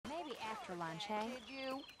after lunch, eh? Did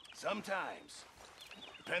you? Sometimes.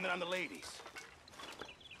 Depending on the ladies.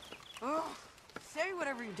 Oh, say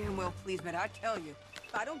whatever you damn well please, but I tell you,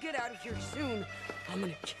 if I don't get out of here soon, I'm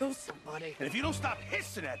gonna kill somebody. And if you don't stop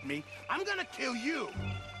hissing at me, I'm gonna kill you.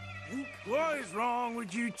 What is wrong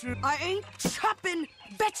with you two? I ain't chopping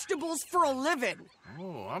vegetables for a living.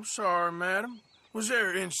 Oh, I'm sorry, madam. Was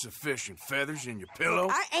there insufficient feathers in your pillow?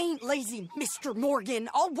 I ain't lazy, Mr. Morgan.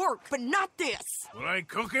 I'll work, but not this. Well, ain't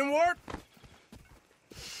cooking work?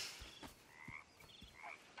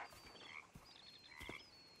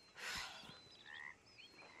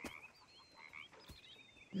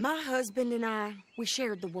 My husband and I, we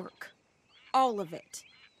shared the work. All of it.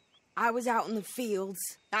 I was out in the fields.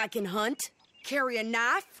 I can hunt, carry a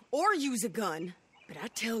knife, or use a gun. But I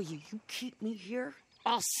tell you, you keep me here,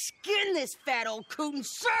 I'll skin this fat old coot and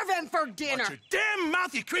serve him for dinner. Watch your damn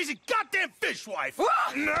mouth, you crazy goddamn fishwife!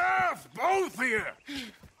 Enough, both of you!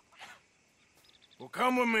 Well,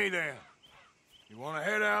 come with me, then. You want to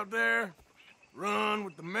head out there, run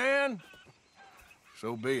with the men?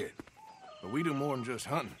 So be it. But we do more than just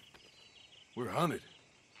hunting. We're hunted.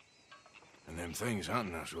 And them things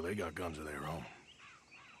hunting us, well, they got guns of their own.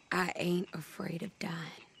 I ain't afraid of dying.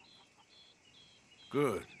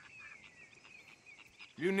 Good.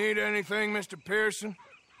 You need anything, Mr. Pearson?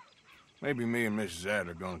 Maybe me and Mrs. Ad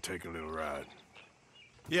are gonna take a little ride.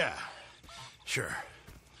 Yeah, sure.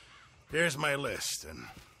 Here's my list, and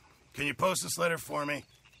can you post this letter for me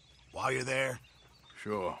while you're there?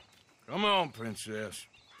 Sure. Come on, Princess.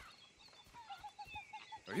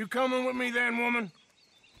 Are you coming with me then, woman?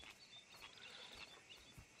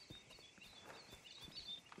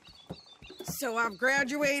 So I've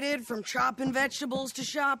graduated from chopping vegetables to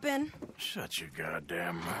shopping? Shut your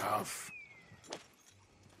goddamn mouth.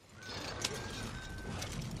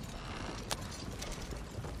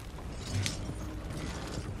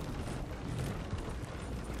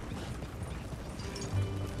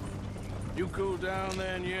 You cool down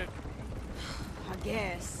then yet? I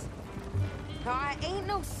guess. I ain't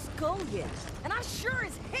no scullion, and I sure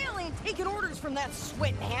as hell ain't taking orders from that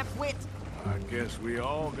sweating half-wit. I guess we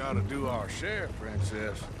all gotta do our share,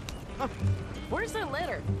 Princess. Where's that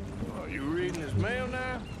letter? Are you reading his mail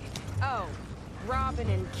now? Oh, robbing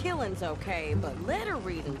and killing's okay, but letter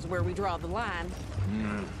reading's where we draw the line.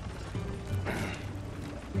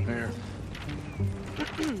 Here.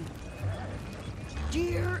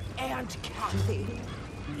 Dear Aunt Kathy,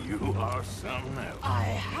 You are something else. I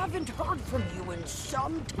haven't heard from you in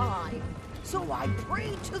some time, so I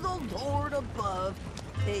pray to the Lord above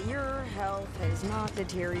that your health has not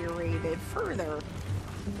deteriorated further.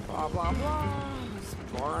 Blah, blah, blah. It's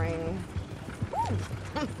boring.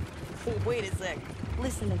 Wait a sec.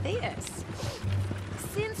 Listen to this.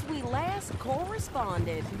 Since we last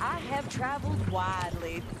corresponded, I have traveled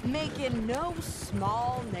widely, making no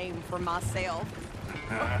small name for myself.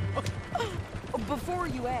 Before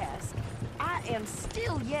you ask, I am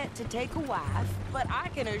still yet to take a wife, but I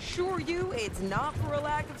can assure you it's not for a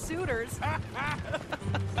lack of suitors.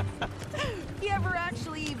 You ever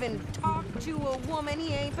actually even talk to a woman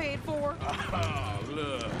he ain't paid for? Oh,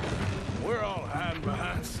 look. We're all hiding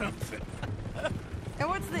behind something. And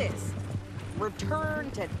what's this?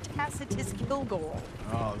 Return to Tacitus Kilgore.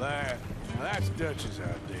 Oh, that. Now, that's Dutch's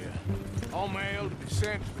idea. All mail to be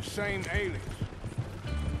sent to the same alias.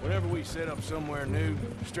 Whenever we set up somewhere new,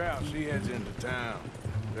 Strauss, he heads into town.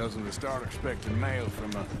 Tells them to start expecting mail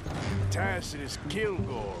from a Tacitus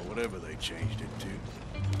Kilgore, whatever they changed it to.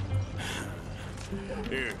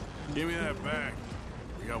 Here, give me that back.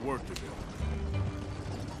 We got work to do.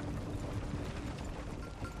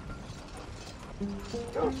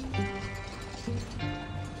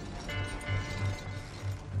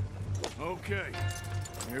 Okay,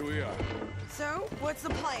 here we are. So, what's the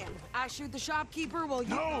plan? I shoot the shopkeeper while you...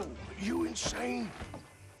 No! You insane?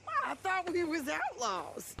 I thought we was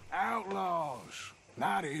outlaws. Outlaws,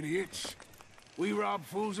 not idiots. We rob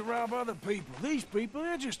fools that rob other people. These people,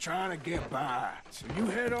 they're just trying to get by. So you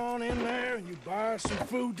head on in there and you buy us some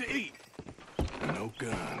food to eat. And no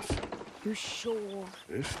guns. You're sure?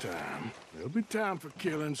 This time, there'll be time for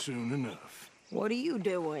killing soon enough. What are you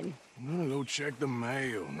doing? I'm gonna go check the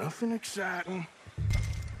mail. Nothing exciting.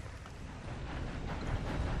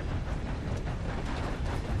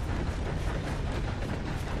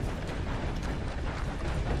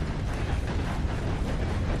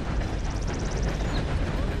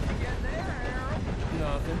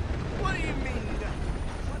 Nothing. What do you mean?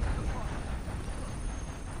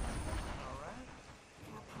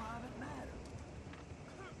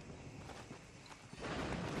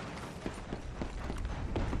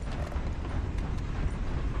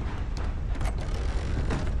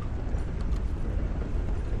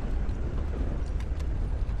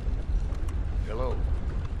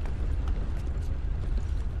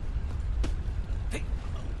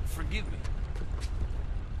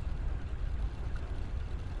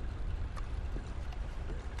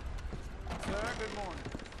 Good morning.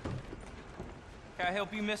 Can I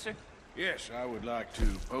help you, mister? Yes, I would like to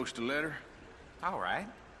post a letter. All right.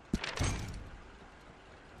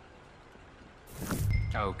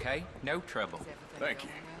 Okay, no trouble. Thank you.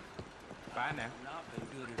 Bye now. Not been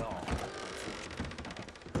good at all.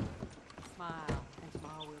 Smile, and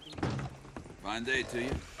tomorrow will be. Fine day to you.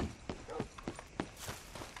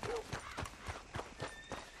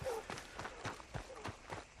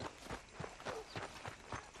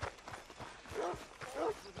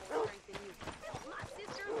 My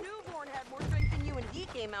sister's newborn had more strength than you, and he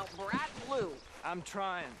came out bright blue. I'm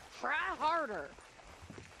trying. Try harder.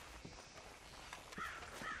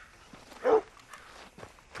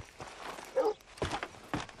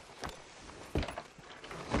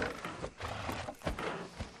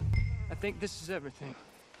 I think this is everything.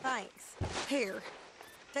 Thanks. Here,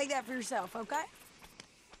 take that for yourself, okay?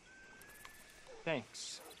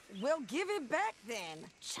 Thanks. Well, give it back then.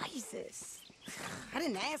 Jesus. I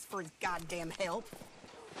didn't ask for his goddamn help.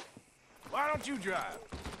 Why don't you drive?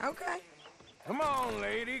 Okay. Come on,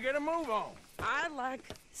 lady, get a move on. I like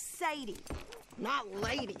Sadie, not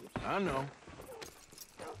lady. I know.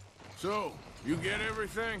 So, you get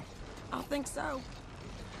everything? I think so.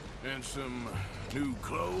 And some new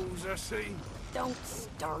clothes, I see? Don't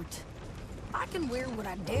start. I can wear what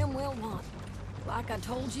I damn well want. Like I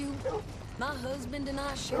told you, my husband and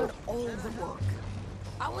I shared all the work.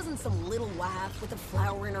 I wasn't some little wife with a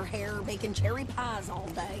flower in her hair baking cherry pies all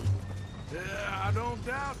day. Yeah, I don't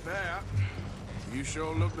doubt that. You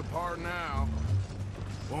sure look the part now.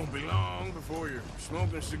 Won't be long before you're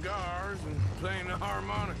smoking cigars and playing the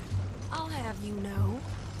harmonica. I'll have you know,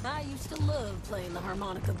 I used to love playing the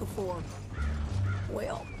harmonica before.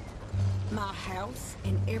 Well, my house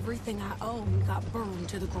and everything I own got burned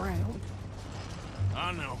to the ground.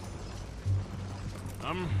 I know.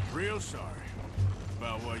 I'm real sorry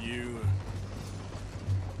about what you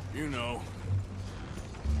know.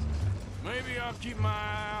 Maybe I'll keep my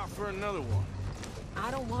eye out for another one.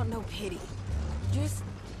 I don't want no pity. Just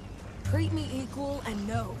treat me equal and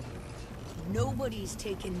know nobody's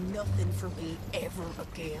taking nothing from me ever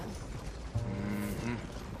again. Mm-hmm.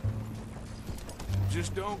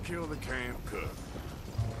 Just don't kill the camp cook.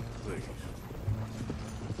 Please.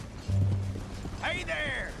 Hey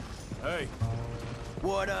there! Hey,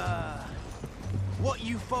 What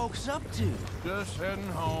you folks up to? just heading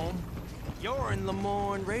home. You're in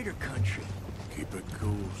Lemoyne Raider country. Keep it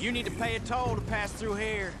cool. You need to pay a toll to pass through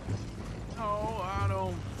here. No, I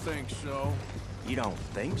don't think so. You don't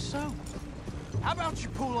think so? How about you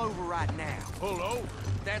pull over right now? Pull over.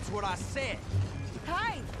 That's what I said.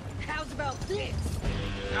 Hey, how's about this?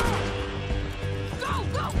 Go,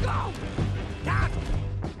 go, go! God!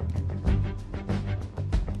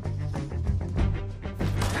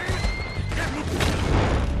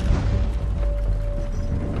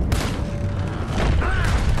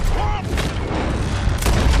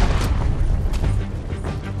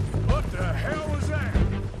 What the hell was that?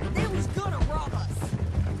 They was gonna rob us.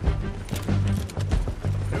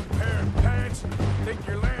 New pair of pants? Think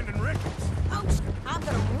you're landing rickets? Ouch! I'm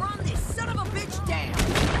gonna run this son of a bitch down.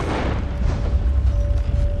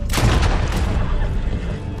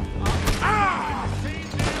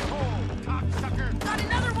 Got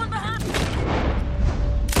another one behind me.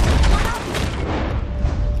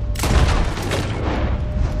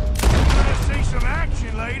 Wanna see some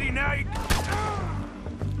action, lady? Now you...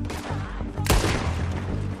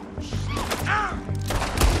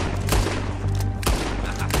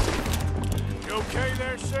 You okay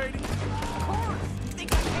there, Sadie? Of course.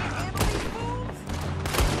 Think I can't handle these fools?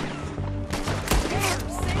 There,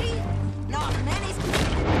 see? Not many.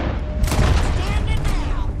 Standing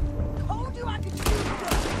now. Told you I could shoot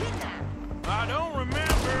good, didn't I? I don't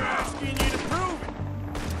remember asking you to prove it.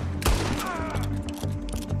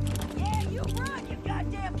 Yeah, you run, you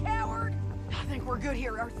goddamn coward. I think we're good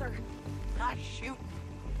here, Arthur. I shoot.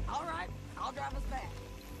 All right, I'll drive us back.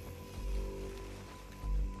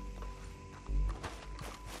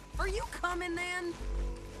 Are you coming then?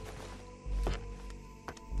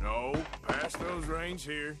 No, pass those reins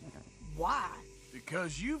here. Why?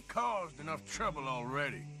 Because you've caused enough trouble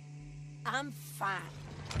already. I'm fine.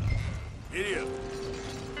 Idiot.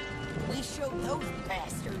 We showed those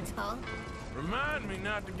bastards, huh? Remind me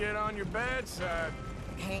not to get on your bad side.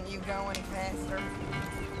 Can't you go any faster?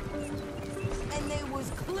 And they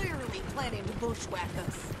was clearly planning to bushwhack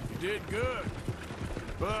us. You did good.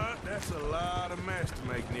 But that's a lot of mess to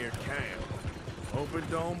make near camp. Hope it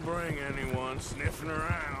don't bring anyone sniffing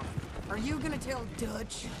around. Are you gonna tell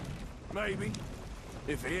Dutch? Maybe,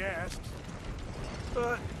 if he asks.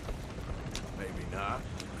 But maybe not.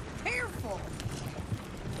 Careful!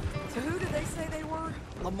 So who did they say they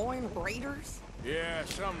Lemoyne Raiders? Yeah,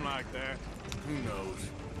 something like that. Who knows?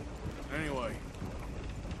 Anyway,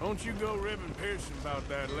 don't you go ribbing Pearson about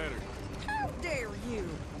that letter. How dare you?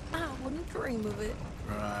 I wouldn't dream of it.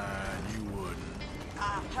 Right, you wouldn't.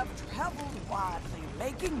 I have traveled widely,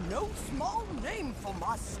 making no small name for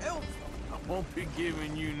myself. I won't be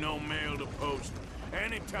giving you no mail to post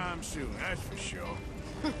anytime soon, that's for sure.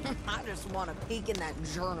 I just want to peek in that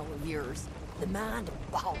journal of yours. The mind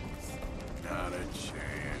of balls. Not a chance.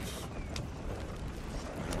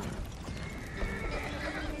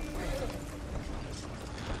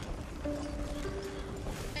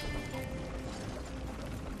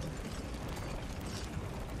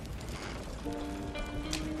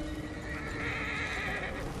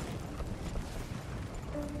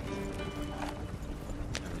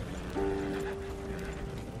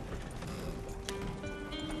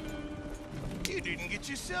 You didn't get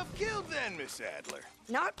yourself killed then, Miss Adler.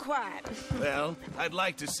 Not quite. Well, I'd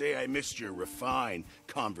like to say I missed your refined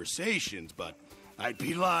conversations, but I'd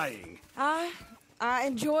be lying. I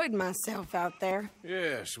enjoyed myself out there.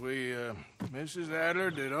 Yes, Mrs. Adler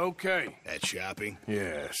did okay. At shopping?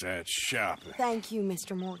 Yes, that's shopping. Thank you,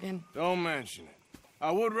 Mr. Morgan. Don't mention it.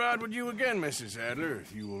 I would ride with you again, Mrs. Adler,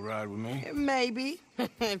 if you will ride with me. Maybe.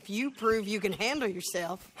 If you prove you can handle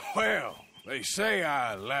yourself. Well, they say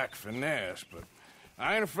I lack finesse, but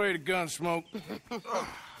I ain't afraid of gun smoke.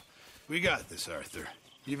 We got this, Arthur.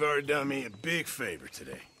 You've already done me a big favor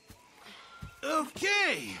today.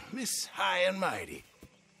 Okay, Miss High and Mighty.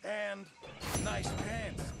 And nice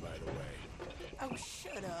pants, by the way. Oh,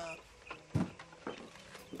 shut up.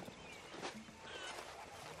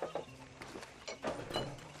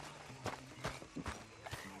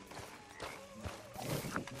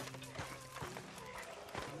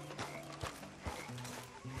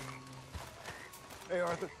 Hey,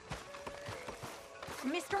 Arthur.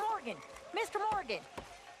 Mr. Morgan! Mr. Morgan!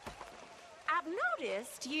 I've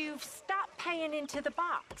noticed you've stopped paying into the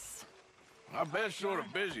box. I bet sort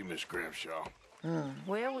of busy, Miss Grimshaw.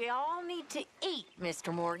 Well, we all need to eat,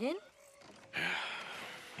 Mr. Morgan.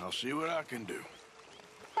 I'll see what I can do.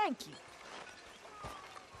 Thank you.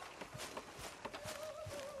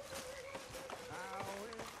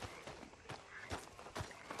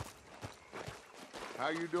 How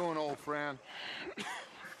you doing, old friend?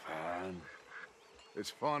 Fine. It's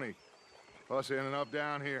funny, us ending up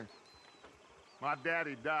down here. My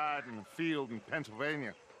daddy died in the field in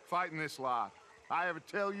Pennsylvania, fighting this lot. I ever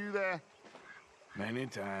tell you that? Many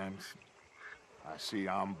times. I see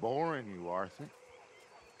I'm boring you, Arthur.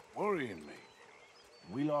 Worrying me.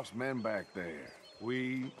 We lost men back there.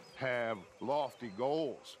 We have lofty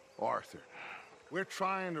goals, Arthur. We're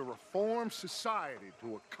trying to reform society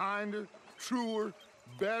to a kinder, truer,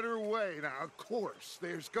 better way. Now, of course,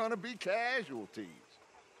 there's gonna be casualties.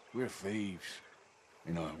 We're thieves.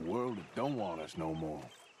 In a world that don't want us no more.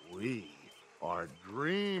 We are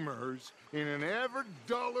dreamers in an ever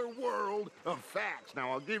duller world of facts.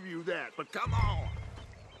 Now, I'll give you that, but come on.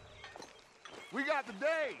 We got the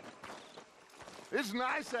day. It's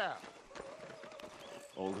nice out.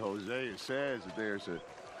 Old Hosea says that there's a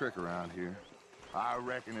creek around here. I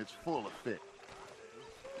reckon it's full of fish.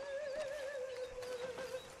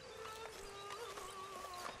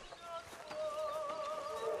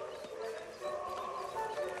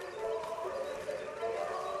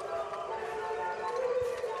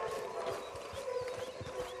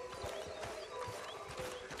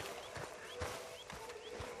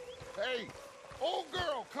 Hey, old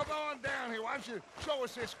girl, come on down here. Why don't you show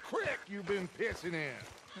us this creek you've been pissing in?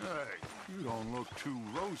 Hey, you don't look too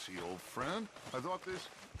rosy, old friend. I thought this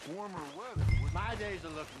warmer weather would... My days are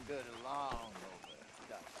looking good along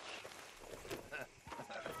over.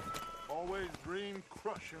 Always dream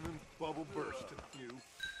crushing and bubble bursting, you.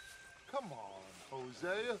 Come on,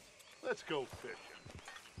 Hosea. Let's go fishing.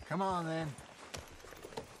 Come on, then.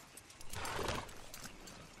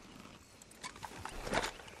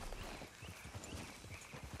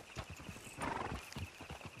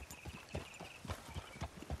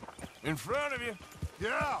 In front of you.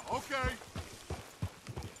 Yeah, okay.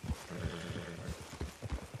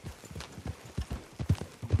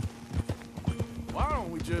 Why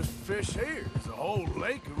don't we just fish here? There's a whole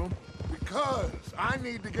lake of them. Because I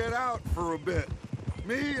need to get out for a bit.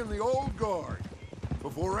 Me and the old guard.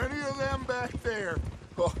 Before any of them back there,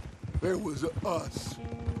 oh, there was us.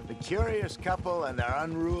 The curious couple and their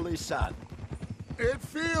unruly son. It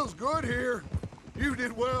feels good here. You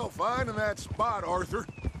did well finding that spot, Arthur.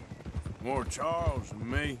 More Charles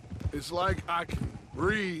than me. It's like I can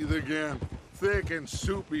breathe again, thick and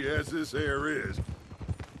soupy as this air is.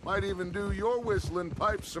 Might even do your whistling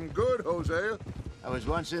pipes some good, Hosea. I was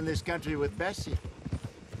once in this country with Bessie.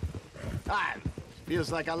 Time. Feels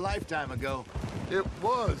like a lifetime ago. It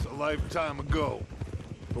was a lifetime ago.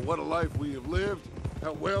 But what a life we have lived,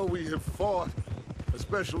 how well we have fought,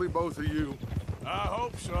 especially both of you. I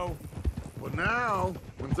hope so. But now,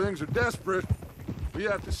 when things are desperate, we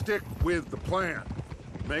have to stick with the plan.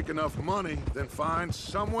 Make enough money, then find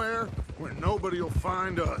somewhere where nobody will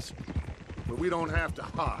find us. Where we don't have to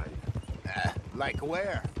hide. Like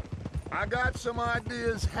where? I got some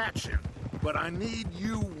ideas hatching, but I need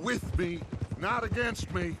you with me, not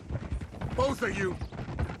against me. Both of you.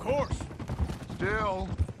 Of course. Still,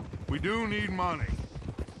 we do need money.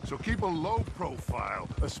 So keep a low profile,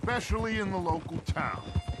 especially in the local town.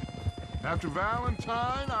 After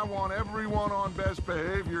Valentine, I want everyone on best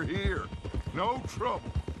behavior here. No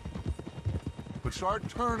trouble. But start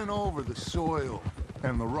turning over the soil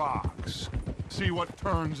and the rocks. See what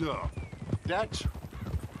turns up. Dutch,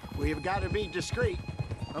 we've got to be discreet.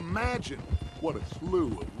 Imagine what a slew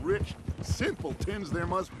of rich simpletons there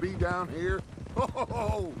must be down here.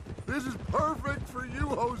 Oh, this is perfect for you,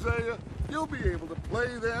 Hosea. You'll be able to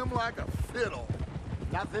play them like a fiddle.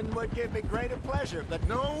 Nothing would give me greater pleasure, but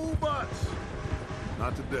No buts.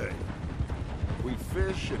 Not today. We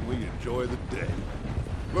fish and we enjoy the day.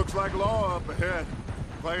 Looks like law up ahead.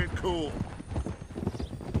 Play it cool.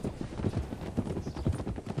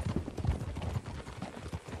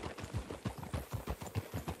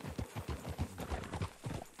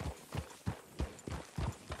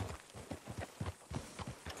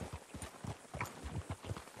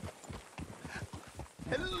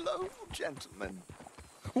 hello, gentlemen.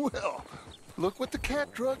 Well, look what the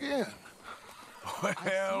cat drug in.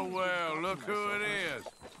 Well, look who it is.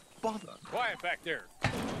 Bother. Quiet back there.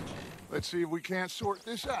 Let's see if we can't sort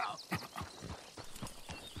this out.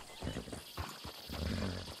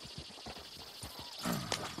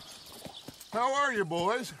 How are you,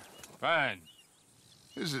 boys? Fine.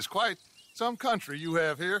 This is quite some country you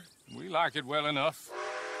have here. We like it well enough.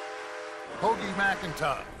 Hoagie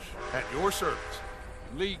McIntosh, at your service.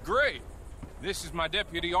 Lee Gray. This is my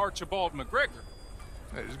deputy Archibald McGregor.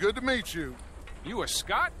 It's good to meet you. You a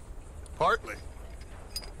Scot? Partly.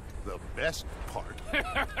 The best part.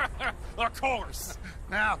 Of course.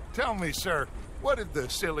 Now, tell me, sir, what did the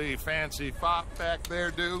silly, fancy fop back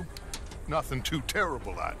there do? Nothing too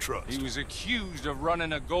terrible, I trust. He was accused of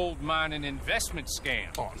running a gold mining investment scam.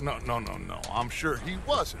 Oh, no. I'm sure he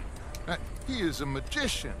wasn't. He is a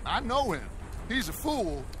magician. I know him. He's a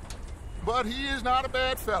fool, but he is not a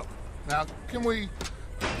bad fellow. Now, can we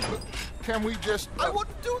just... I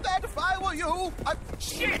wouldn't do that if I were you.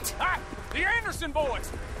 Shit! The Anderson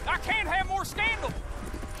boys! I can't have more scandal!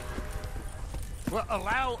 Well,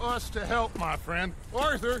 allow us to help, my friend.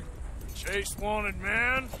 Arthur, Chase wanted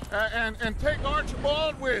man. and take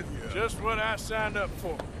Archibald with you. Just what I signed up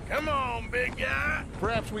for. Come on, big guy.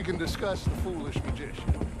 Perhaps we can discuss the foolish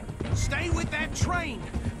magician. Stay with that train.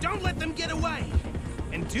 Don't let them get away.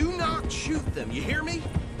 And do not shoot them, you hear me?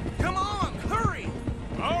 Come on, hurry!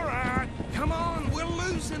 All right. Come on, we're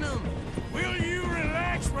losing them. Will you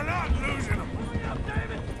relax? We're not losing them. Hurry up,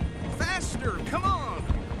 David. Faster, come on.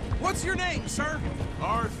 What's your name, sir?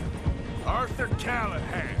 Arthur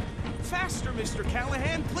Callahan. Faster, Mr.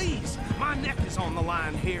 Callahan, please. My neck is on the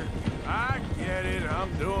line here. I get it.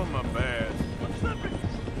 I'm doing my best.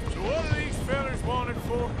 So what are these fellers wanted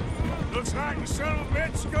for? Looks like the son of a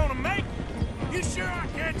bitch is gonna make it. You sure I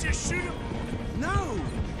can't just shoot him? No,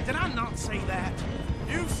 did I not say that?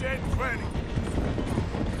 You said plenty.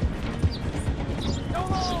 So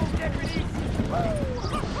long, deputy!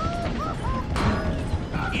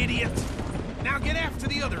 Idiot! Now get after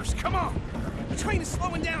the others, come on! The train is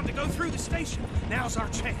slowing down to go through the station. Now's our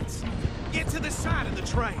chance. Get to the side of the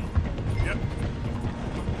train. Yep.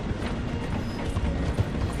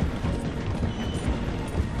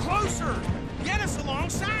 Closer! Get us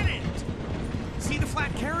alongside it! See the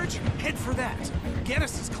flat carriage? Head for that. Get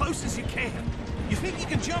us as close as you can. You think you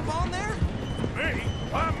can jump on there? Me?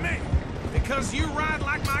 Why me? Because you ride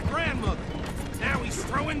like my grandmother. Now he's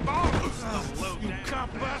throwing balls. You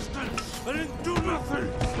cop bastard! I didn't do nothing!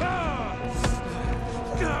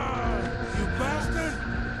 You bastard!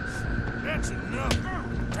 That's enough!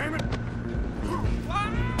 Damn it!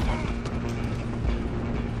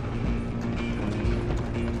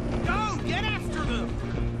 Go! Get after them!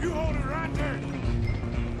 You hold it right there!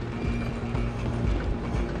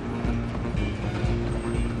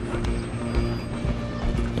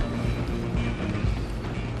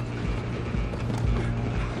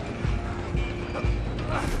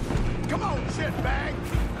 Come on, shitbag!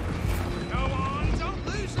 Go on, don't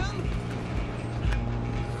lose them!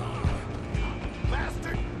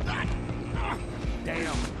 Bastard!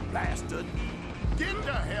 Damn bastard! Get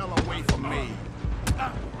the hell away from me!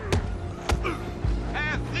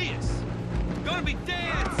 Have this! Gonna be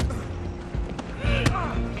dead!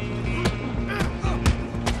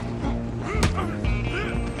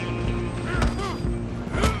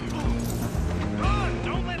 Run!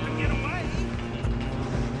 Don't let them get away!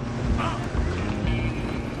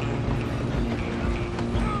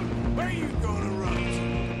 Where you gonna run to?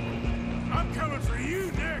 I'm coming for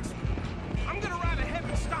you next. I'm gonna ride ahead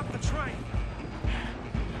and stop the train.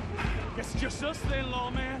 Guess it's just us then,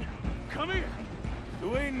 lawman. Come here. Do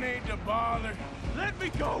we need to bother? Let me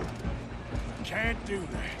go. Can't do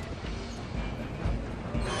that.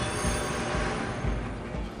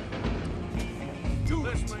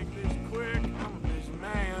 Let's make this quick. I'm a busy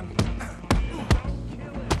man.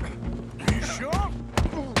 You sure?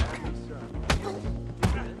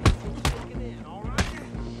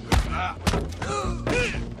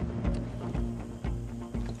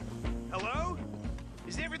 Hello?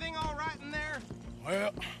 Is everything all right in there?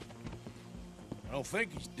 Well, I don't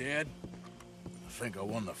think he's dead. I think I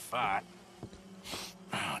won the fight.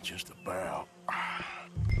 Just about.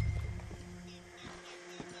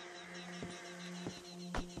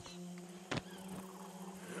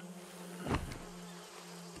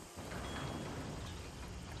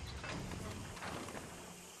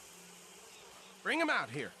 Bring him out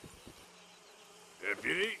here.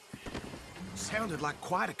 Deputy? Sounded like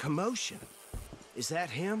quite a commotion. Is that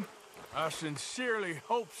him? I sincerely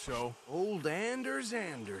hope so. Old Anders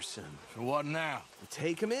Anderson. So what now?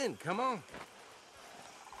 Take him in, come on.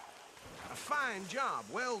 A fine job,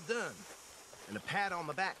 well done. And a pat on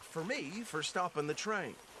the back for me for stopping the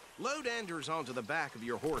train. Load Anders onto the back of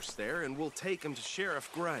your horse there, and we'll take him to Sheriff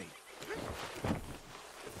Gray.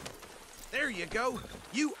 There you go.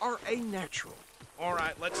 You are a natural. All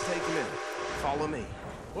right, let's take him in. Follow me.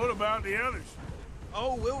 What about the others?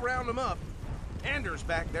 Oh, we'll round them up. Anders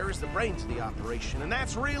back there is the brains of the operation, and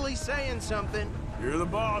that's really saying something. You're the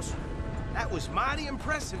boss. That was mighty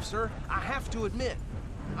impressive, sir. I have to admit.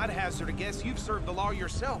 I'd hazard a guess you've served the law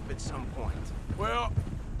yourself at some point. Well,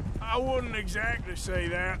 I wouldn't exactly say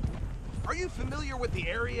that. Are you familiar with the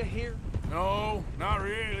area here? No, not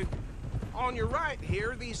really. On your right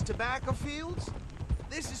here, these tobacco fields?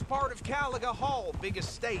 This is part of Caliga Hall, big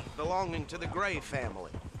estate belonging to the Gray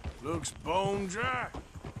family. Looks bone dry.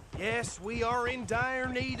 Yes, we are in dire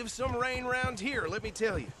need of some rain round here, let me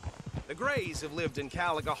tell you. The Grays have lived in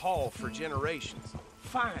Caliga Hall for generations.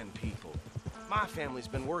 Fine people. My family's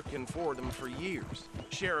been working for them for years.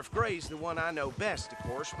 Sheriff Gray's the one I know best, of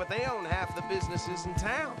course, but they own half the businesses in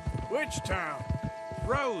town. Which town?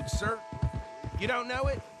 Rhodes, sir. You don't know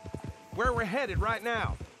it? Where we're headed right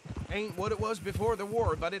now. Ain't what it was before the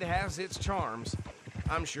war, but it has its charms.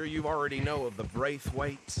 I'm sure you already know of the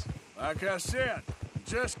Braithwaites. Like I said,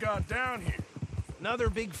 just got down here. Another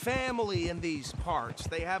big family in these parts.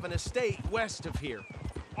 They have an estate west of here.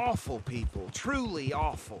 Awful people, truly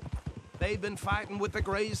awful. They've been fighting with the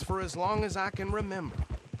Grays for as long as I can remember.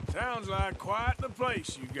 Sounds like quite the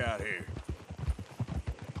place you got here.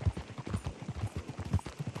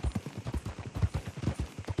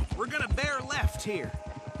 We're gonna bear left here.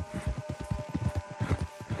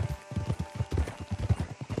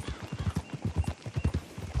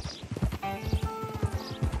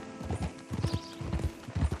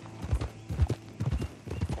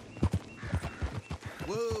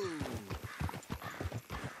 Whoa.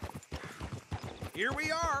 Here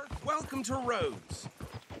we are. Welcome to Rhodes.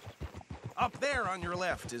 Up there on your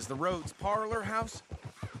left is the Rhodes Parlor House.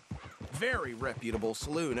 Very reputable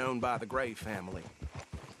saloon owned by the Gray family.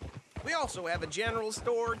 We also have a general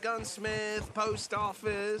store, gunsmith, post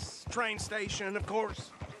office, train station, of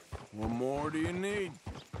course. What more do you need?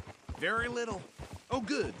 Very little. Oh,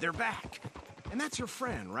 good, they're back. And that's your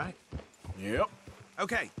friend, right? Yep.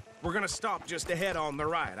 Okay, we're gonna stop just ahead on the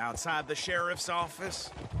right, outside the sheriff's office.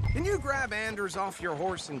 Can you grab Anders off your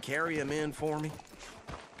horse and carry him in for me?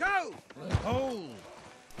 Go! Hold.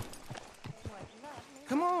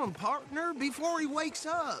 Come on, partner, before he wakes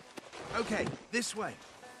up. Okay, this way.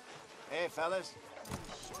 Hey, fellas.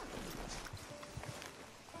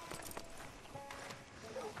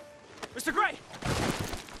 Mr. Gray!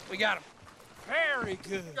 We got him. Very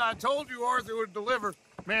good. I told you Arthur would deliver.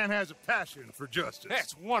 Man has a passion for justice.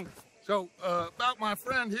 That's wonderful. So, about my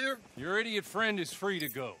friend here? Your idiot friend is free to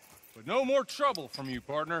go. But no more trouble from you,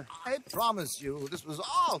 partner. I promise you, this was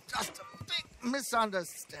all just a big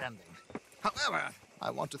misunderstanding. However,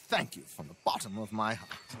 I want to thank you from the bottom of my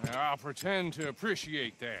heart. I'll pretend to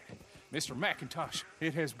appreciate that. Mr. McIntosh,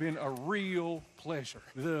 it has been a real pleasure.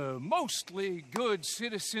 The mostly good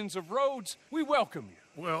citizens of Rhodes, we welcome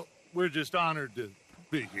you. Well, we're just honored to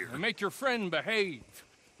be here. And make your friend behave.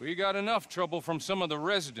 We got enough trouble from some of the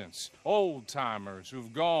residents, old-timers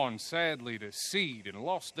who've gone, sadly, to seed and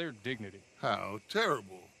lost their dignity. How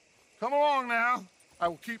terrible. Come along now. I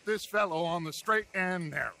will keep this fellow on the straight and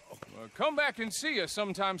narrow. Come back and see us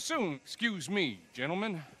sometime soon. Excuse me,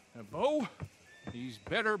 gentlemen. Bo, these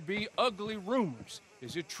better be ugly rumors.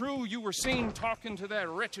 Is it true you were seen talking to that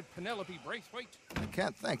wretched Penelope Braithwaite? I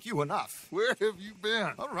can't thank you enough. Where have you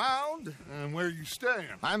been? Around. And where you staying?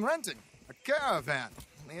 I'm renting a caravan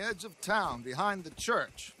on the edge of town behind the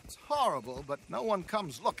church. It's horrible, but no one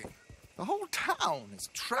comes looking. The whole town is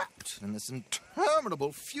trapped in this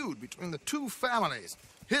interminable feud between the two families.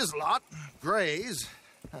 His lot, Gray's,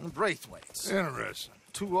 and Braithwaite's. Interesting.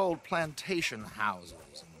 Two old plantation houses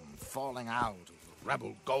and falling out of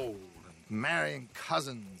rebel gold. Marrying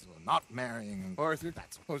cousins or not marrying. Arthur,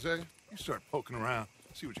 Jose, you start poking around.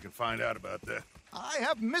 See what you can find out about that. I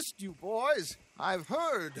have missed you, boys. I've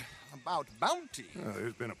heard about bounty.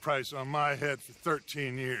 There's been a price on my head for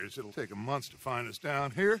 13 years. It'll take a month to find us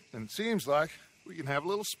down here, and it seems like we can have a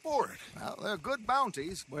little sport. Well, they're good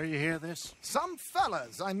bounties. Where you hear this? Some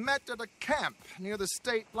fellas I met at a camp near the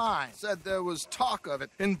state line said there was talk of it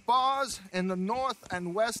in bars in the north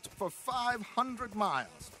and west for 500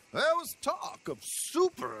 miles. There was talk of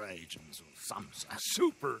super agents of some sort.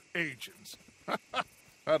 Super agents?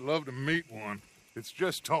 I'd love to meet one. It's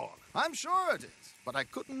just talk. I'm sure it is, but I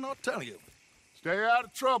could not tell you. Stay out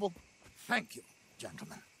of trouble. Thank you,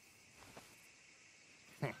 gentlemen.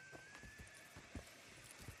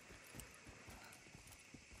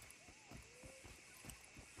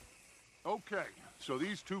 Okay, so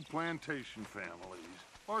these two plantation families.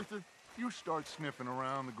 Arthur, you start sniffing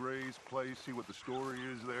around the Gray's place, see what the story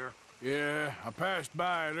is there. Yeah, I passed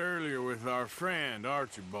by it earlier with our friend,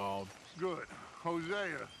 Archibald. Good.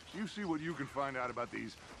 Hosea, you see what you can find out about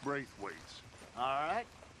these Braithwaites. All right.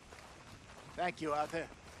 Thank you, Arthur.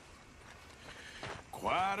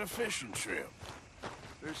 Quite a fishing trip.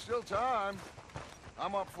 There's still time.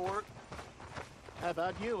 I'm up for it. How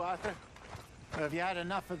about you, Arthur? Or have you had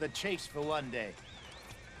enough of the chase for one day?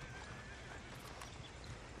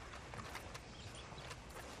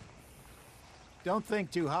 Don't think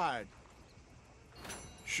too hard.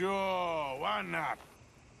 Sure, why not?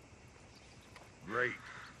 Great.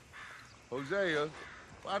 Hosea,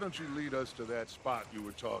 why don't you lead us to that spot you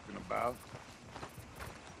were talking about?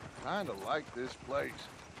 Kinda like this place.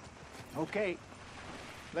 Okay.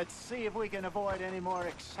 Let's see if we can avoid any more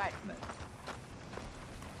excitement.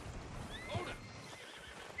 Hold it.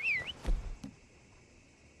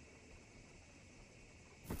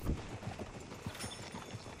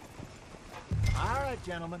 All right,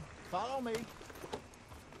 gentlemen. Follow me.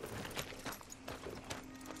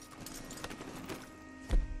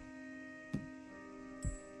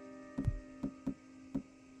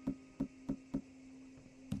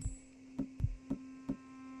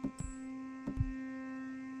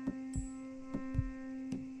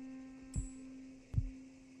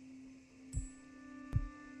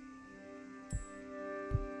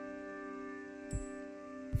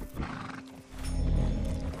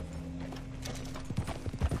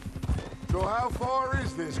 So how far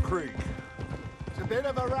is this creek? It's a bit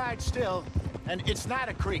of a ride still, and it's not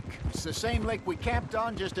a creek. It's the same lake we camped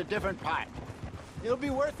on, just a different part. It'll be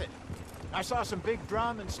worth it. I saw some big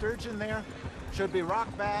drum and sturgeon there. Should be rock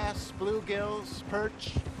bass, bluegills,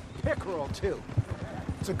 perch, pickerel too.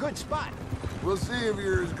 It's a good spot. We'll see if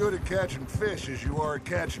you're as good at catching fish as you are at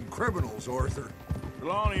catching criminals, Arthur.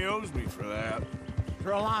 Trelawney owes me for that.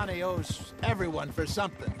 Trelawney owes everyone for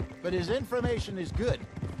something, but his information is good.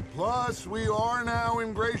 Plus, we are now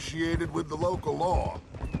ingratiated with the local law.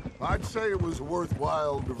 I'd say it was a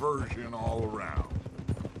worthwhile diversion all around.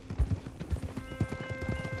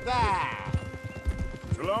 That.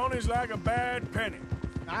 Trelawney's like a bad penny.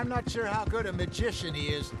 I'm not sure how good a magician he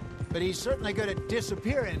is, but he's certainly good at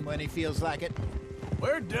disappearing when he feels like it.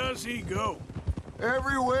 Where does he go?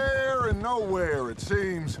 Everywhere and nowhere, it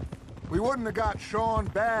seems. We wouldn't have got Sean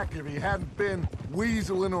back if he hadn't been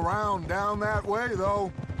weaseling around down that way,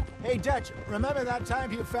 though. Hey, Dutch, remember that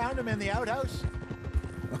time you found him in the outhouse?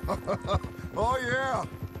 Oh, yeah.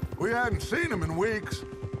 We hadn't seen him in weeks.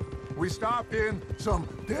 We stopped in some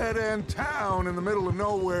dead-end town in the middle of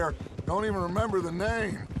nowhere. Don't even remember the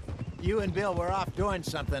name. You and Bill were off doing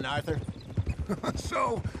something, Arthur.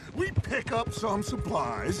 So, we pick up some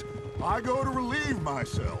supplies. I go to relieve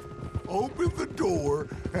myself. Open the door,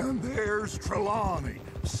 and there's Trelawney,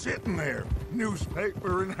 sitting there,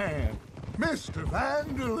 newspaper in hand. Mr.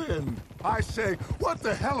 Vanderlyn. I say, what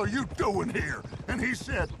the hell are you doing here? And he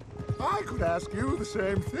said, I could ask you the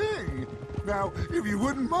same thing. Now, if you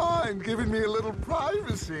wouldn't mind giving me a little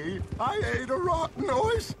privacy, I ate a rotten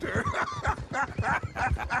oyster.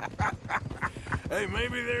 Hey,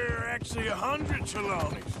 maybe there are actually 100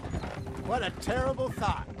 Chelonis. What a terrible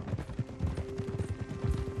thought.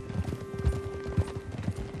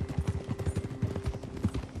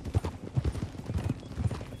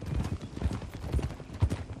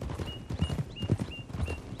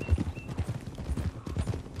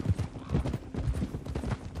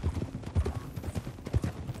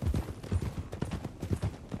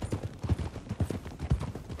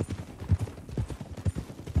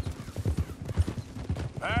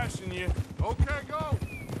 Passing you. Okay, go.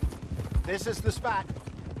 This is the spot.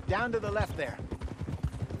 Down to the left there.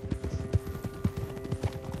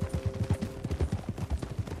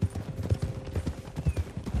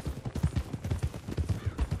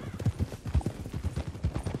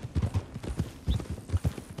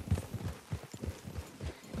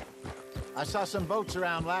 I saw some boats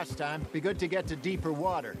around last time. Be good to get to deeper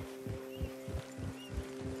water.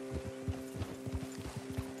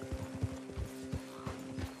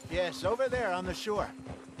 Yes, over there on the shore.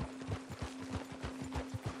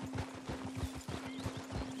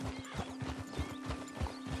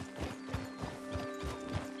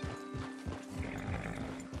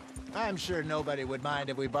 I'm sure nobody would mind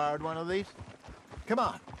if we borrowed one of these. Come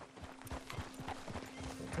on.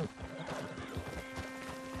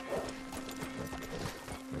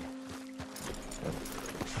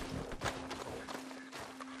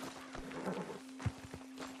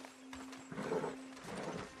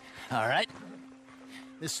 All right.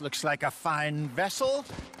 This looks like a fine vessel.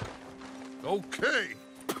 Okay.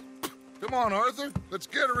 Come on, Arthur. Let's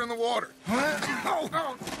get her in the water.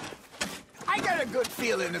 Oh. I got a good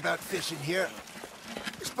feeling about fishing here.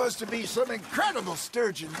 It's supposed to be some incredible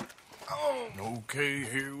sturgeon. Oh. Okay,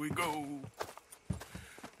 here we go.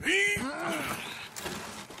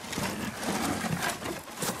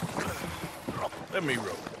 Let me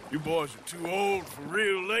row. You boys are too old for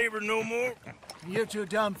real labor no more. You're too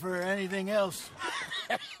dumb for anything else.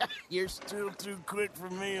 You're still too quick for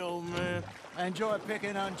me, old man. I enjoy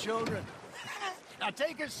picking on children. Now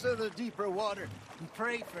take us to the deeper water and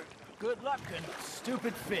pray for good luck and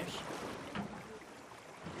stupid fish.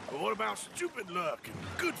 But what about stupid luck and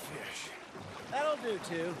good fish? That'll do,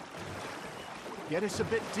 too. Get us a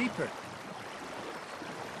bit deeper.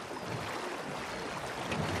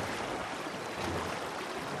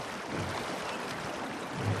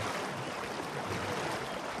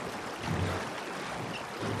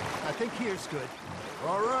 I think here's good.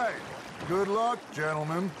 All right. Good luck,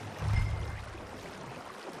 gentlemen.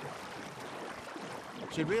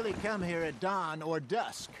 Should really come here at dawn or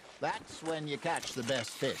dusk. That's when you catch the best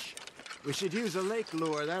fish. We should use a lake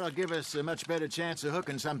lure. That'll give us a much better chance of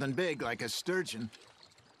hooking something big like a sturgeon.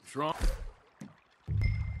 What's wrong?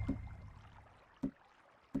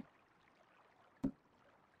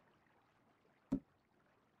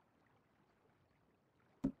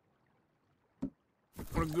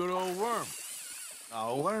 What a good old worm.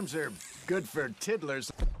 Oh, worms are good for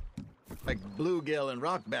tiddlers, like bluegill and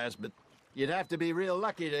rock bass, but you'd have to be real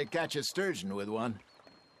lucky to catch a sturgeon with one.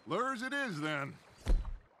 Lures it is, then.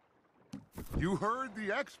 You heard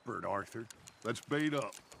the expert, Arthur. Let's bait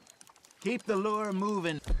up. Keep the lure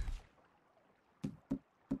moving.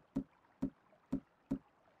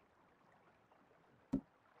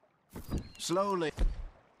 Slowly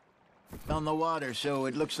on the water so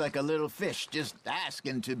it looks like a little fish just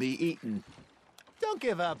asking to be eaten. Don't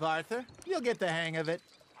give up, Arthur. You'll get the hang of it.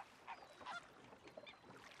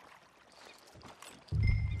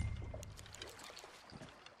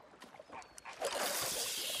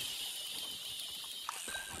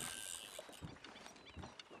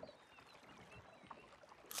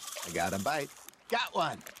 I got a bite. Got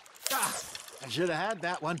one. Ah, I should have had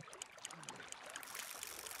that one.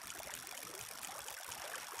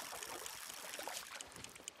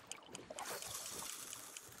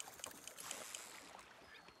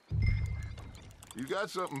 You got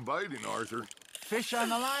something biting, Arthur. Fish on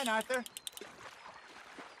the line, Arthur.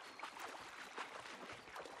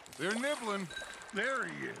 They're nibbling. There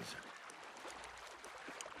he is.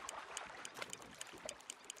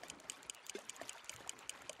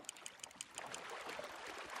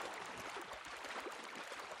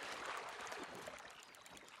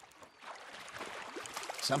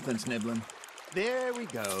 Something's nibbling. There we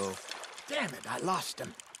go. Damn it, I lost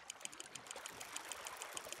him.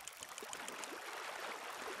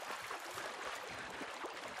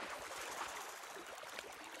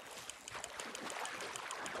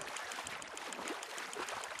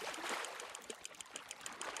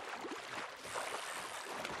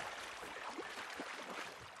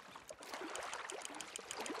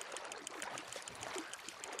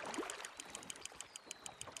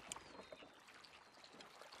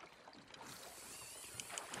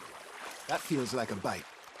 That feels like a bite.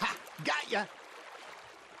 Ha! Got ya!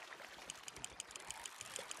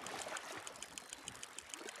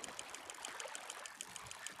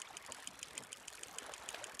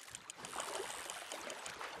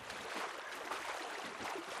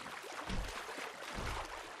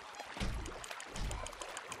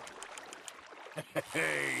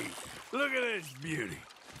 Hey, look at this beauty.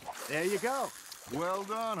 There you go. Well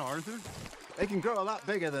done, Arthur. They can grow a lot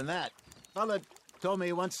bigger than that. Fella told me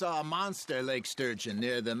he once saw a monster lake sturgeon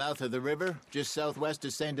near the mouth of the river, just southwest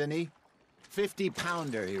of Saint Denis.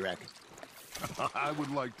 50-pounder, he reckoned. I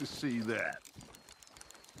would like to see that.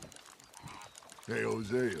 Hey,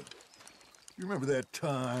 Hosea, you remember that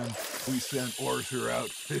time we sent Arthur out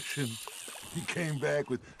fishing? He came back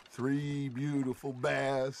with 3 beautiful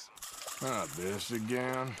bass. Not this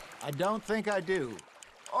again. I don't think I do.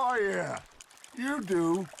 Oh, yeah, you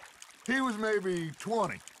do. He was maybe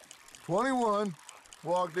 20, 21,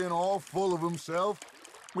 walked in all full of himself.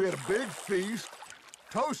 We had a big feast,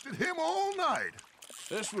 toasted him all night.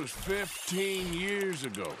 This was 15 years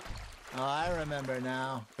ago. Oh, I remember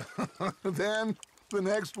now. Then, the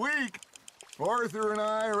next week, Arthur and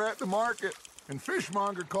I are at the market, and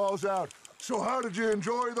Fishmonger calls out, "So how did you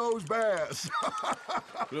enjoy those bass?"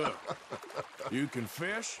 Look, you can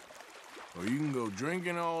fish, or you can go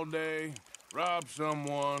drinking all day, rob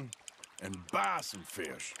someone, and buy some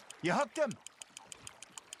fish. You hooked him.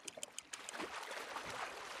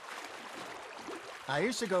 I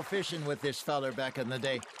used to go fishing with this feller back in the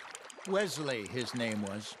day. Wesley, his name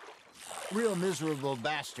was. Real miserable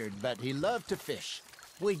bastard, but he loved to fish.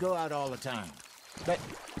 We'd go out all the time. But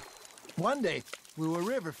one day, we were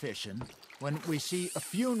river fishing when we see a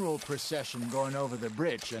funeral procession going over the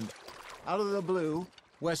bridge, and out of the blue,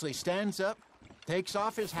 Wesley stands up, takes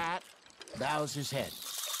off his hat, bows his head.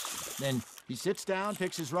 Then he sits down,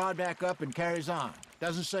 picks his rod back up, and carries on.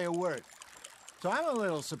 Doesn't say a word. So I'm a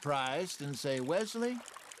little surprised and say, "Wesley,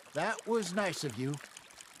 that was nice of you."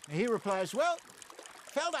 And he replies, "Well,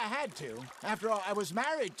 felt I had to. After all, I was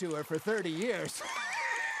married to her for 30 years.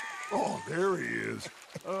 Oh, there he is.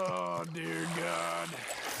 Oh, dear God.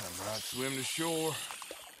 I might swim to shore.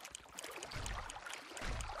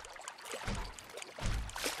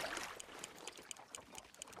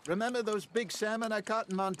 Remember those big salmon I caught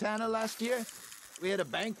in Montana last year? We had a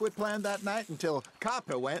banquet planned that night until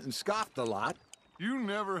Copper went and scoffed a lot. You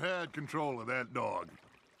never had control of that dog.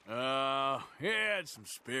 He had some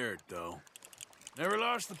spirit, though. Never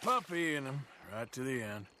lost the puppy in him, right to the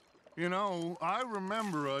end. You know, I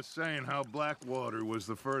remember us saying how Blackwater was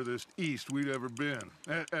the furthest east we'd ever been.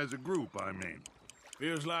 As a group, I mean.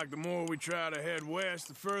 Feels like the more we try to head west,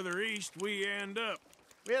 the further east we end up.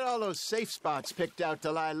 We had all those safe spots picked out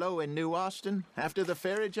to lie low in New Austin after the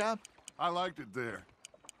ferry job. I liked it there.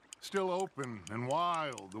 Still open and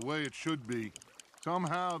wild, the way it should be.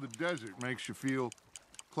 Somehow the desert makes you feel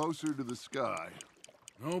closer to the sky.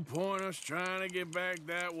 No point us trying to get back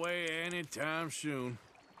that way anytime soon.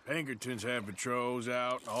 Pinkertons have patrols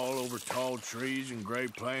out all over tall trees and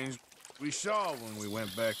Great Plains. We saw when we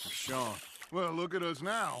went back for Sean. Well, look at us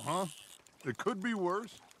now, huh? It could be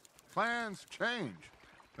worse. Plans change.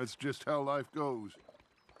 That's just how life goes.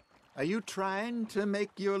 Are you trying to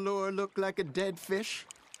make your lure look like a dead fish?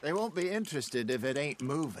 They won't be interested if it ain't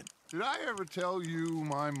moving. Did I ever tell you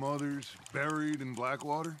my mother's buried in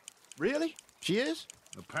Blackwater? Really? She is?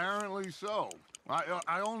 Apparently so.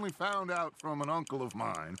 I only found out from an uncle of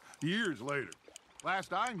mine years later.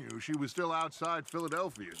 Last I knew, she was still outside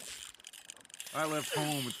Philadelphia. I left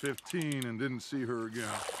home at 15 and didn't see her again.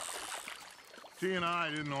 She and I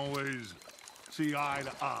didn't always see eye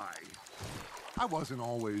to eye. I wasn't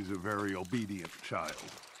always a very obedient child.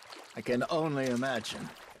 I can only imagine.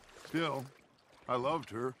 Still, I loved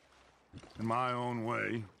her in my own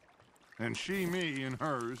way, and she me in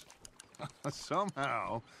hers.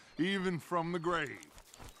 Somehow, even from the grave,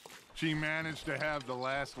 she managed to have the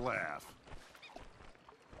last laugh.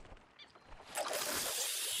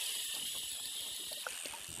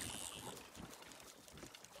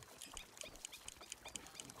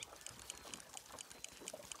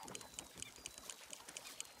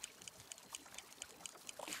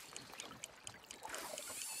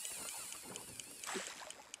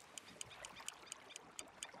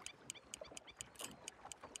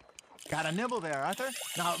 Got a nibble there, Arthur.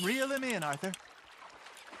 Now reel him in, Arthur.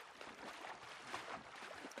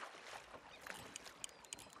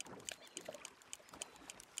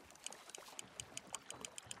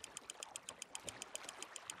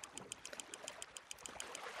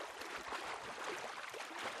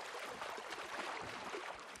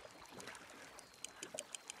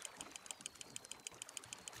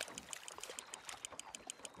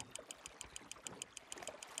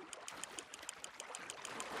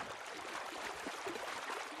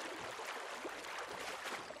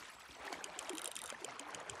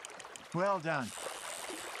 Well done.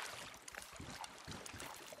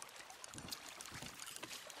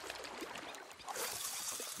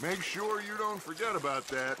 Make sure you don't forget about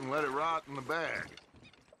that and let it rot in the bag.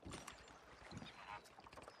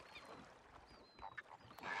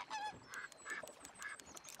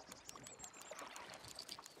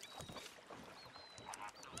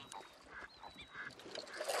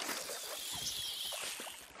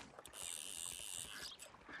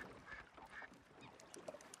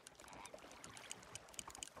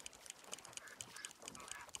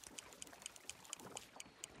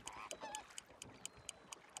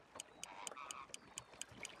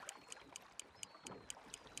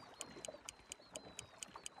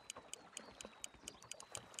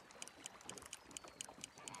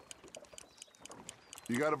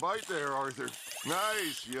 You got a bite there, Arthur.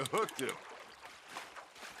 Nice, you hooked him.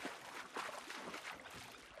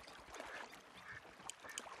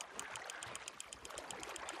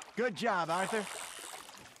 Good job, Arthur.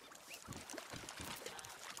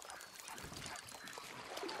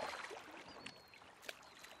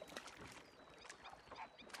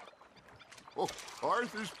 Oh,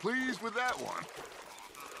 Arthur's pleased with that one.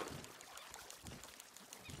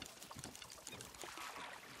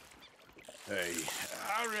 Hey,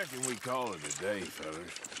 I reckon we call it a day,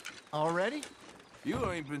 fellas. Already?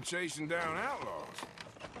 You ain't been chasing down outlaws.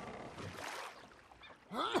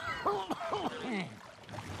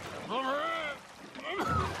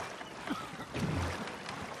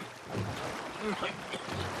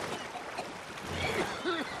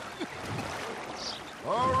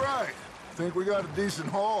 All right. Think we got a decent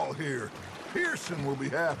haul here. Pearson will be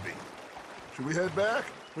happy. Should we head back?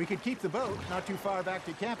 We could keep the boat not too far back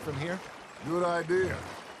to camp from here. Good idea.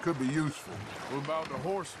 Could be useful. What about the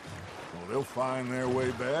horses? Well, they'll find their way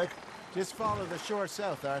back. Just follow the shore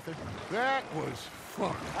south, Arthur. That was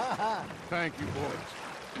fun. Thank you, boys.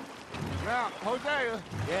 Now, Hosea.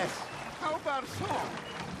 Yes. How about a song?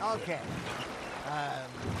 Okay.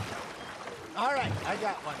 All right, I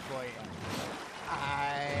got one for you.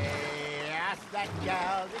 I asked that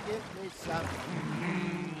gal to give me some.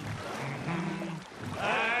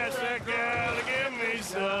 I asked that gal to give me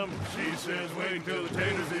some. She says, wait till the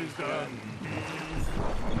taters is done.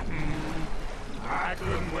 I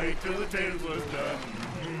couldn't wait till the taters was done.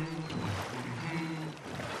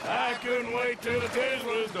 I couldn't wait till the taters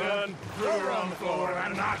was done. Threw her on the floor and I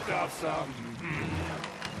knocked off some.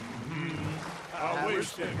 I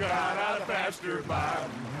wish to God I'd passed her by.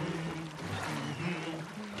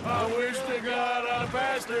 I wish to God I'd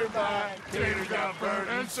passed her by. Taters got burnt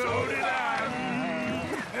and so did I.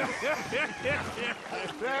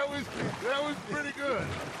 That was pretty good.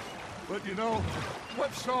 But you know,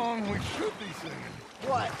 what song we should be singing?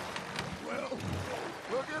 What? Well,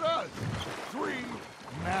 look at us. 3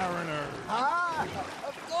 mariners. Ah,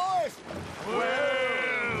 of course.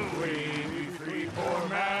 Well, we 3 poor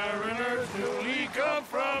mariners till we come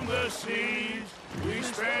from the seas. We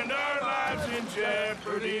spend our lives in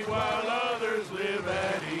jeopardy while others live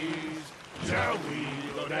at ease. Shall we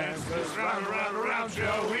go dance this round, around, around?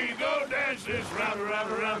 Shall we go dance this round,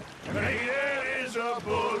 around, around? And there is a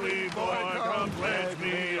bully boy, come pledge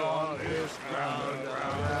me on this ground,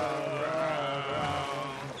 round, round.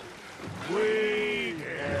 We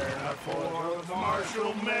care not for the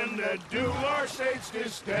martial men that do our state's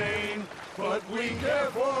disdain, but we care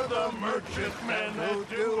for the merchant men that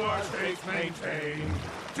do our state's maintain.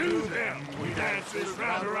 To them we dance this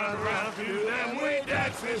round, around, around. To them we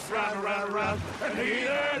dance this round, around, around. And he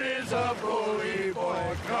that is a bully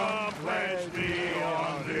boy, come pledge me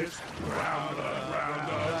on this ground, ground, ground,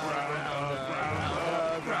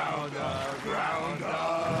 ground, ground, ground, ground.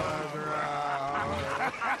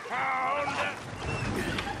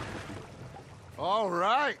 All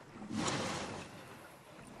right.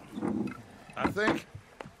 I think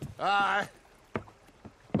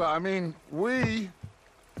we're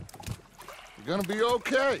gonna be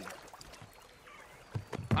okay.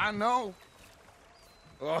 I know.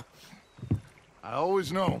 I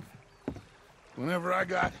always know. Whenever I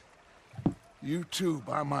got you two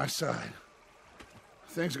by my side,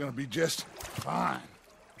 things are gonna be just fine.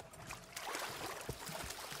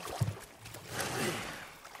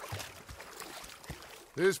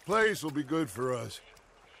 This place will be good for us.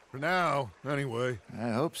 For now, anyway. I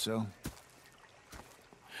hope so.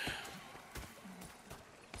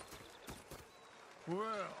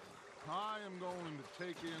 Well, I am going to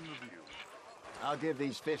take in the view. I'll give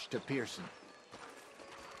these fish to Pearson.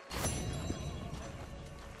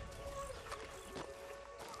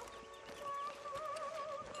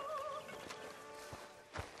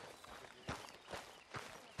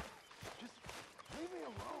 Just leave me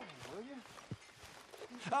alone, will you?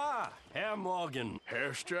 Ah, Herr Morgan.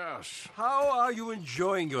 Herr Strauss. How are you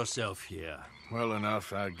enjoying yourself here? Well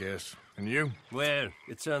enough, I guess. And you? Well,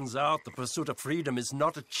 it turns out the pursuit of freedom is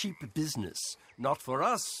not a cheap business. Not for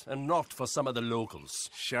us, and not for some of the locals.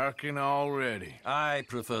 Sharking already. I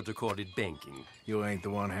prefer to call it banking. You ain't the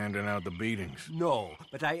one handing out the beatings. No,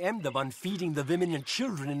 but I am the one feeding the women and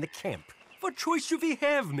children in the camp. What choice do we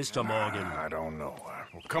have, Mr. Morgan? I don't know.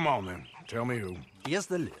 Well, come on, then. Tell me who. Here's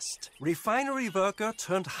the list. Refinery worker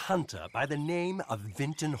turned hunter by the name of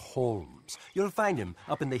Vinton Holmes. You'll find him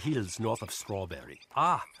up in the hills north of Strawberry.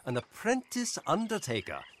 Ah, an apprentice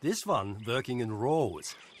undertaker. This one working in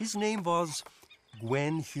Rose. His name was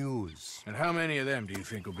Gwen Hughes. And how many of them do you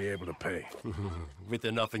think will be able to pay? With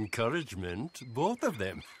enough encouragement, both of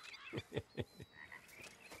them.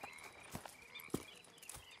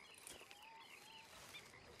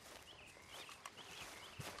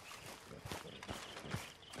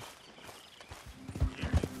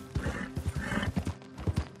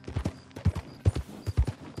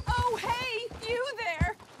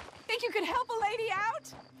 You could help a lady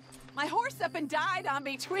out? My horse up and died on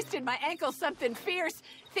me, twisted my ankle something fierce.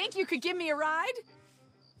 Think you could give me a ride?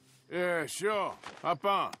 Yeah, sure. Hop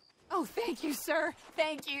on. Oh, thank you, sir.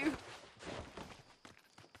 Thank you.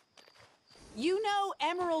 You know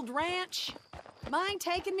Emerald Ranch? Mind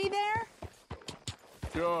taking me there?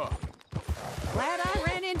 Sure. Glad I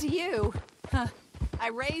ran into you. Huh. I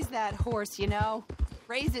raised that horse, you know.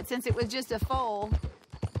 Raised it since it was just a foal.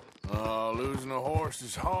 Oh, losing a horse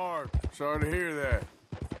is hard. Sorry to hear that.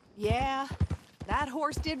 Yeah, that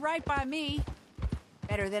horse did right by me.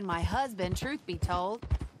 Better than my husband, truth be told.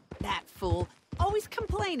 That fool, always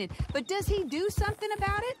complaining, but does he do something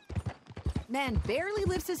about it? Man barely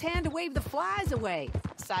lifts his hand to wave the flies away,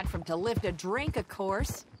 aside from to lift a drink, of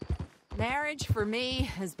course. Marriage, for me,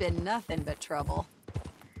 has been nothing but trouble.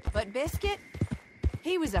 But Biscuit,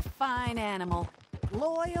 he was a fine animal.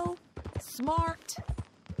 Loyal, smart,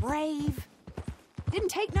 brave. Didn't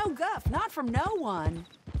take no guff, not from no one.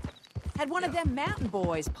 Had one of them mountain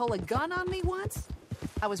boys pull a gun on me once.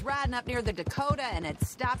 I was riding up near the Dakota and had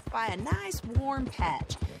stopped by a nice warm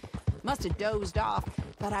patch. Must have dozed off,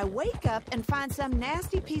 but I wake up and find some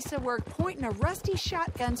nasty piece of work pointing a rusty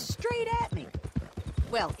shotgun straight at me.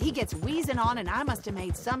 Well, he gets wheezing on and I must have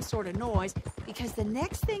made some sort of noise because the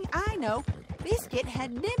next thing I know, Biscuit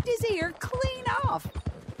had nipped his ear clean off.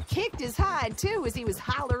 Kicked his hide, too, as he was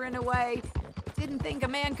hollering away. Didn't think a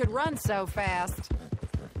man could run so fast.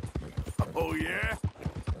 Oh, yeah?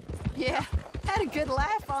 Yeah, had a good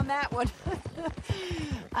laugh on that one.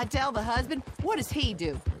 I tell the husband, what does he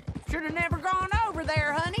do? Should have never gone over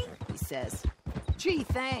there, honey, he says. Gee,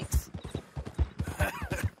 thanks.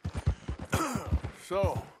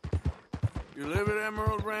 So, you live at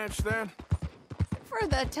Emerald Ranch, then? For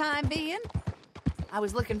the time being. I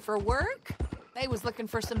was looking for work. They was looking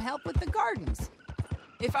for some help with the gardens.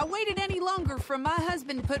 If I waited any longer for my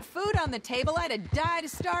husband to put food on the table, I'd have died of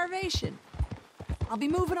starvation. I'll be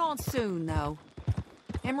moving on soon, though.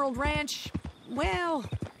 Emerald Ranch, well,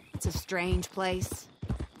 it's a strange place.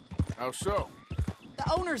 How so?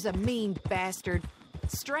 The owner's a mean bastard.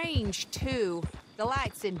 Strange, too.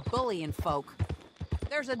 Delights in bullying folk.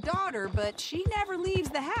 There's a daughter, but she never leaves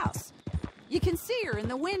the house. You can see her in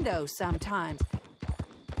the window sometimes.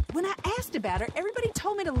 When I asked about her, everybody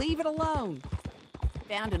told me to leave it alone.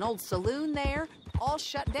 Found an old saloon there, all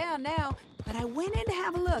shut down now, but I went in to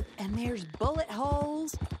have a look, and there's bullet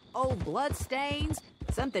holes, old blood stains.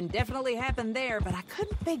 Something definitely happened there, but I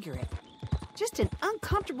couldn't figure it. Just an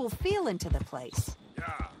uncomfortable feeling to the place.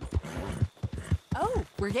 Yeah. Oh,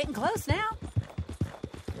 we're getting close now.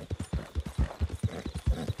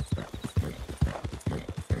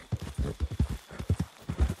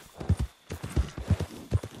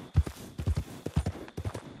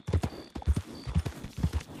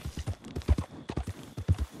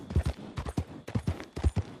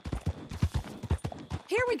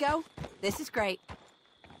 Here we go. This is great.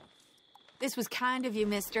 This was kind of you,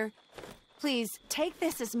 mister. Please, take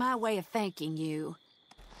this as my way of thanking you.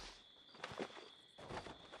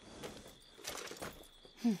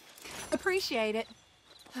 Appreciate it.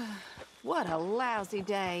 What a lousy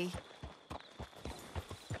day.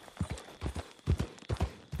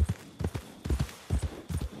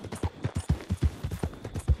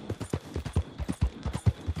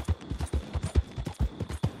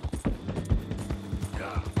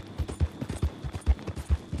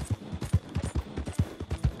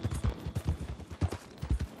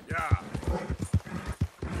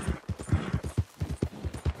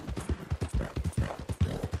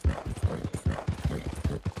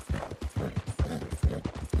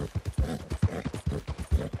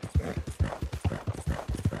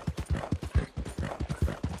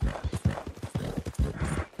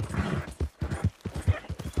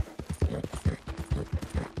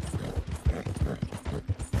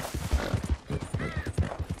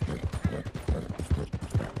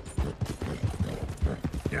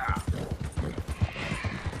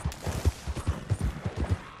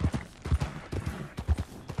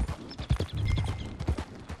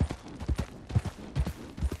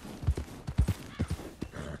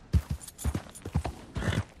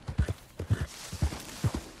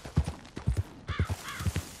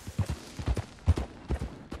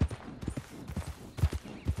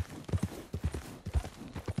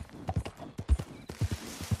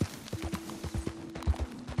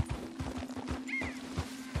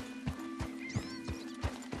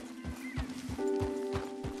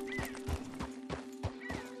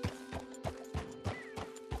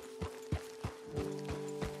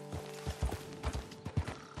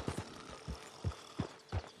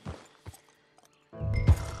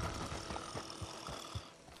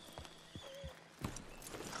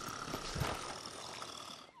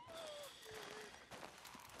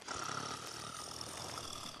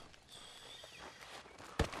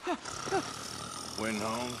 Win,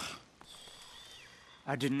 Holmes?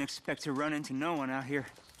 I didn't expect to run into no one out here.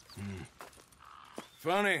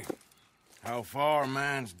 Funny how far a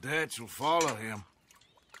man's debts will follow him.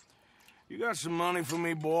 You got some money for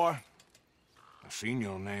me, boy? I seen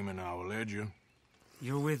your name in our ledger.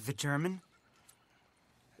 You're with the German?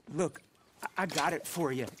 Look, I got it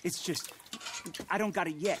for you. It's just, I don't got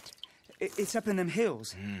it yet. It's up in them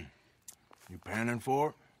hills. You panning for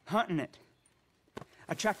it? Hunting it.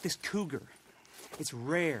 I tracked this cougar. It's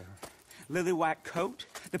rare. Lily white coat,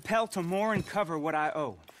 the pelt will more and cover what I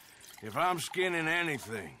owe. If I'm skinning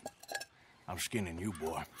anything, I'm skinning you,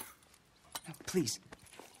 boy. Please,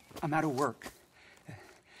 I'm out of work.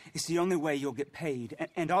 It's the only way you'll get paid,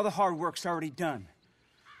 and all the hard work's already done.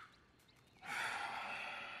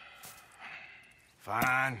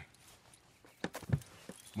 Fine.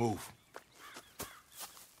 Move.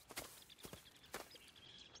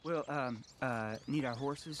 We'll, need our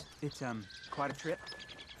horses. It's, quite a trip.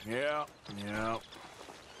 Yeah.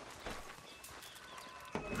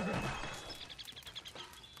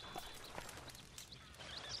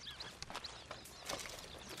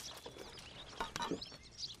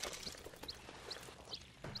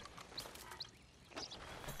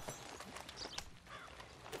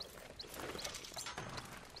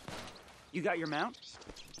 You got your mount?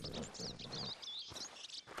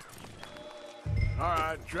 All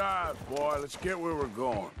right, drive, boy. Let's get where we're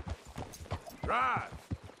going. Drive!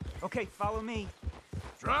 Okay, follow me.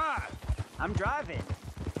 Drive! I'm driving.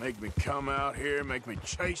 Make me come out here, make me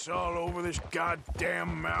chase all over this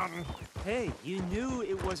goddamn mountain. Hey, you knew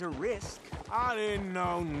it was a risk. I didn't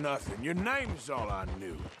know nothing. Your name's all I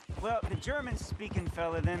knew. Well, the German-speaking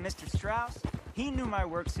fella then, Mr. Strauss, he knew my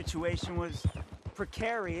work situation was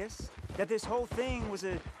precarious, that this whole thing was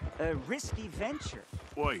a risky venture.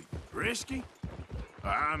 Wait, risky?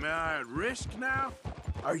 Am I at risk now?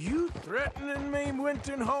 Are you threatening me,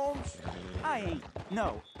 Winton Holmes? I ain't.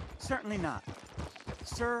 No, certainly not.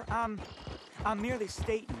 Sir, I'm merely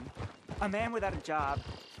stating, a man without a job,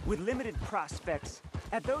 with limited prospects,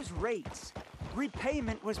 at those rates,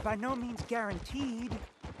 repayment was by no means guaranteed.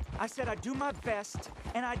 I said I'd do my best,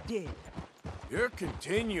 and I did. You're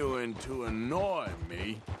continuing to annoy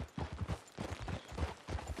me.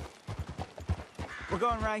 We're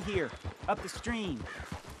going right here, up the stream.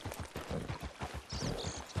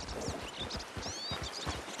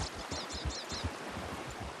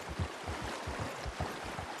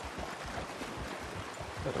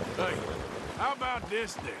 Hey, how about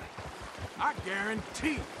this then? I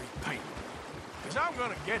guarantee repayment. Because I'm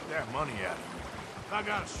gonna get that money out of you. If I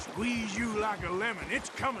gotta squeeze you like a lemon, it's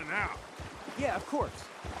coming out. Yeah, of course.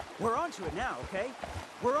 We're onto it now, okay?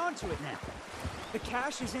 We're onto it now. The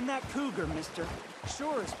cash is in that cougar, mister.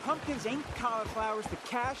 Sure as pumpkins ain't cauliflowers, the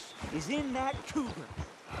cash is in that cougar.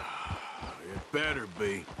 It better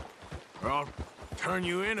be, or I'll turn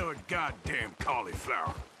you into a goddamn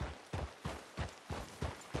cauliflower.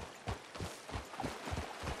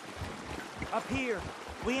 Up here,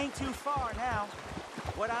 we ain't too far now.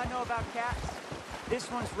 What I know about cats,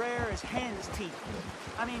 this one's rare as hen's teeth.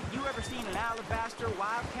 I mean, you ever seen an alabaster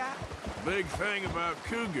wildcat? Big thing about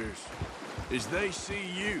cougars is they see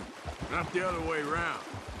you, not the other way around.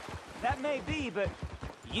 That may be, but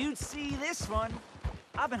you'd see this one.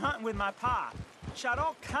 I've been hunting with my pa. Shot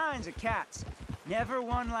all kinds of cats. Never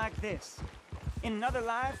one like this. In another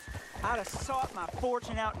life, I'd have sought my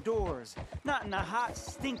fortune outdoors, not in the hot,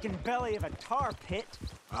 stinking belly of a tar pit.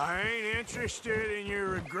 I ain't interested in your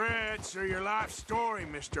regrets or your life story,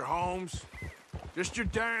 Mr. Holmes. Just your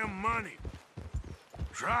damn money.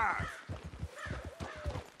 Drive.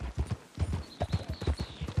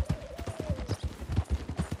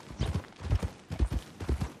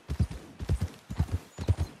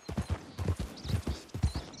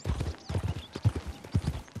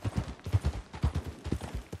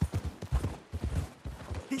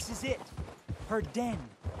 This is it. Her den.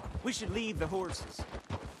 We should leave the horses.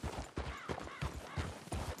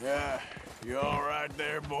 Yeah, you all right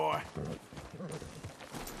there, boy?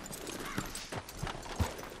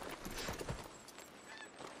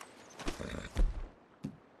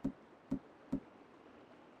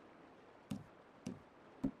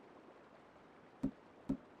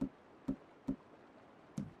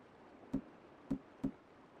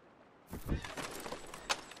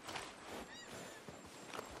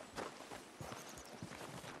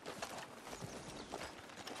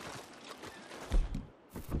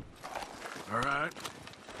 All right.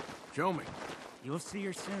 Show me. You'll see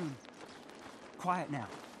her soon. Quiet now.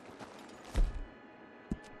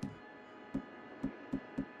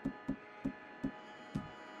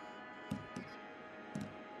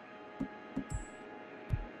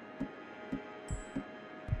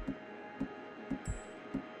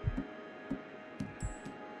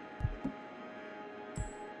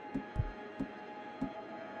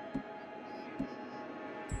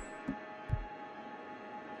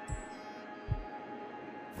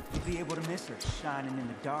 you'd be able to miss her shining in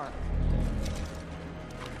the dark.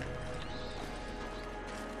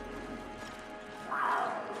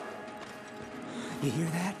 You hear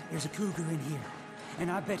that? There's a cougar in here.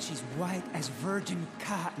 And I bet she's white as virgin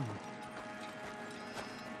cotton.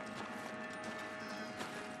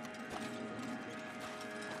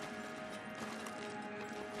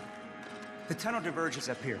 The tunnel diverges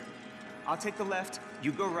up here. I'll take the left,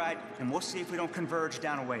 you go right, and we'll see if we don't converge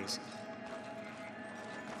down a ways.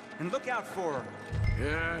 And look out for her.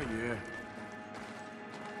 Yeah.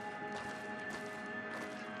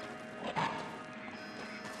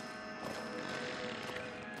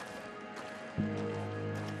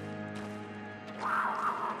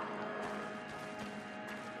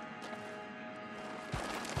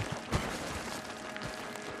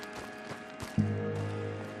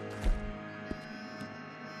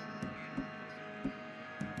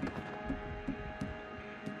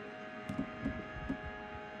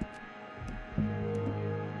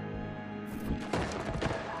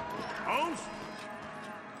 Holmes?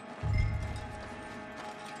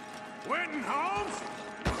 Winton, Holmes?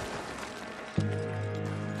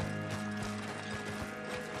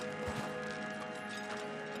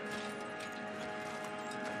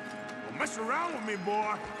 Don't mess around with me,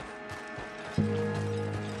 boy.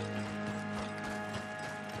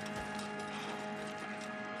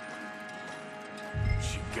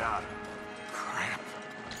 She got him. Crap.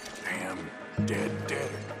 Damn dead.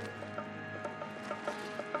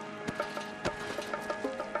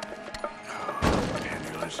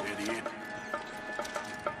 Idiot.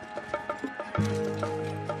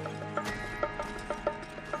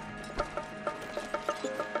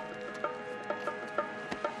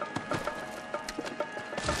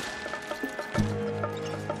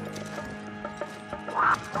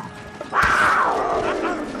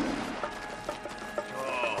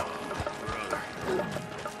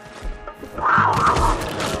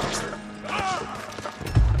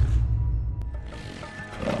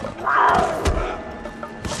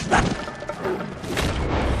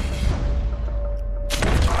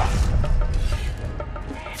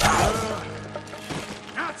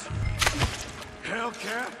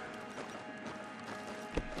 Hellcat?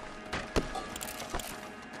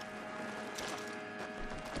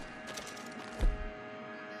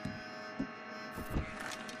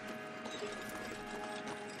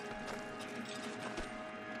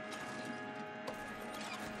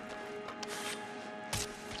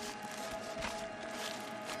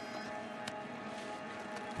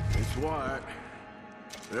 It's white.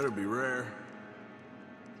 Better be rare.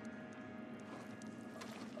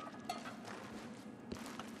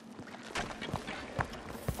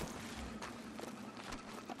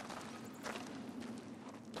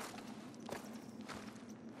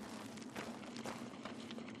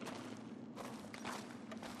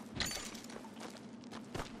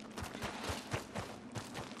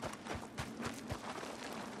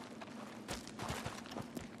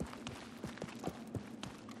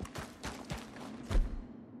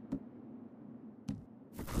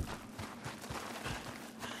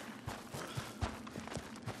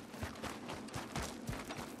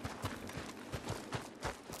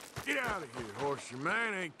 Get out of here, horse. Your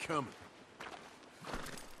man ain't coming.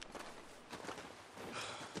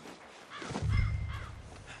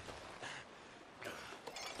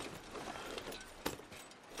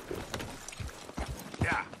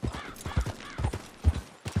 Yeah.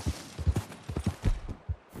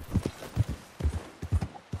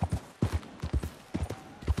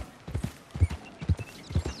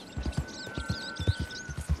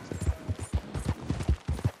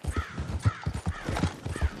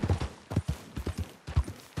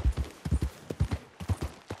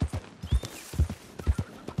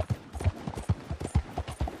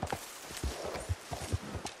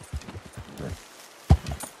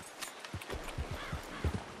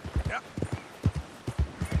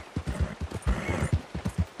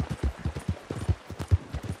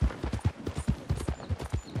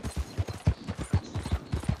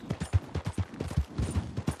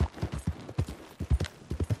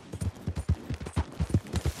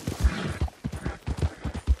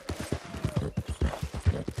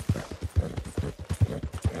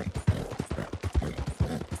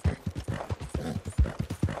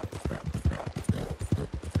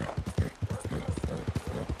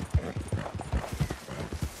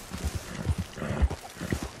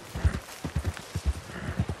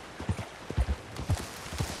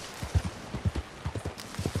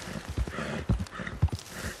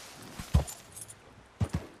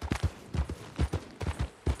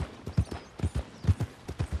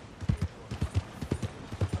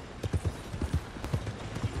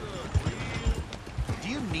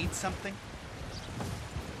 need something?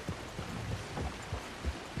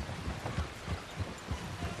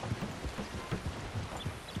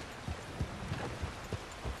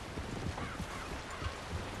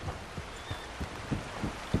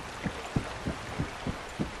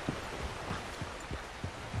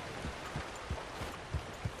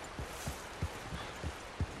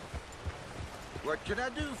 What can I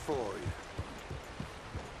do for you?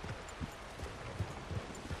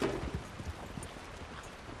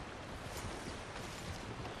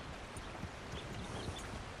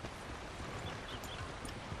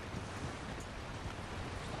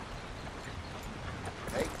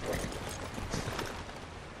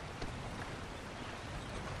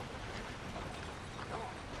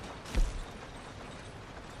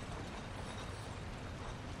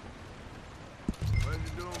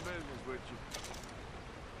 Pleasure doing business with you.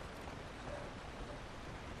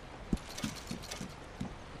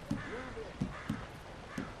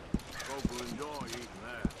 Folk will enjoy eating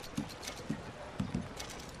that.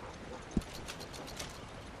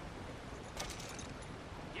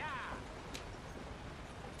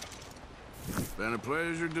 Been a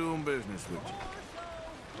pleasure doing business with you.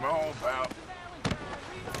 Come on, pal.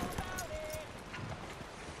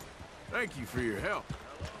 Thank you for your help.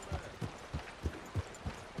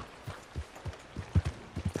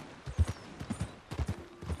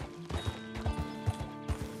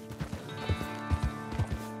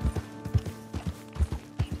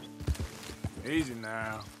 Easy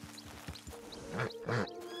now.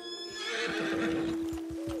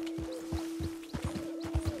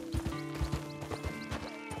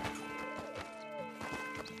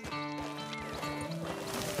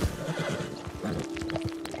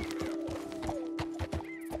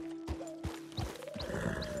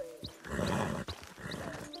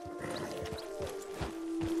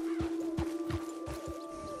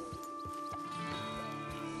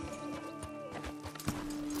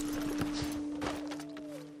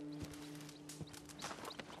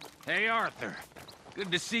 Hey, Arthur.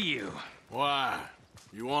 Good to see you. Why?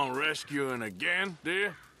 You want rescuing again,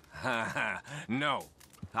 dear? No.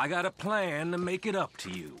 I got a plan to make it up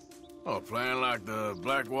to you. Oh, a plan like the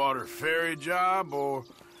Blackwater ferry job, or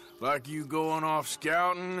like you going off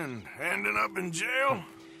scouting and ending up in jail?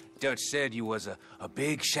 Dutch said you was a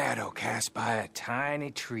big shadow cast by a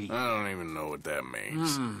tiny tree. I don't even know what that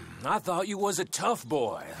means. I thought you was a tough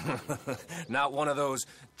boy. Not one of those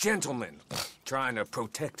gentlemen trying to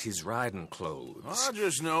protect his riding clothes. I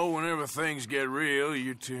just know whenever things get real,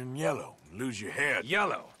 you turn yellow, lose your head.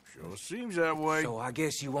 Yellow? Sure seems that way. So I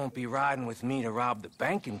guess you won't be riding with me to rob the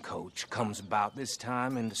banking coach comes about this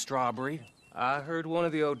time in the Strawberry. I heard one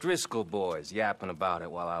of the O'Driscoll boys yapping about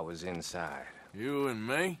it while I was inside. You and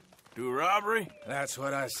me? Do a robbery? That's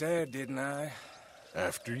what I said, didn't I?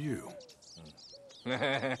 After you.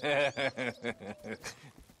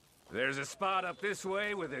 There's a spot up this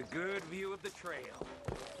way with a good view of the trail.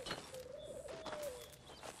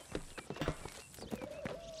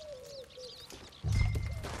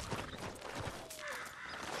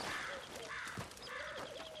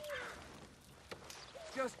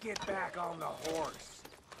 Just get back on the horse.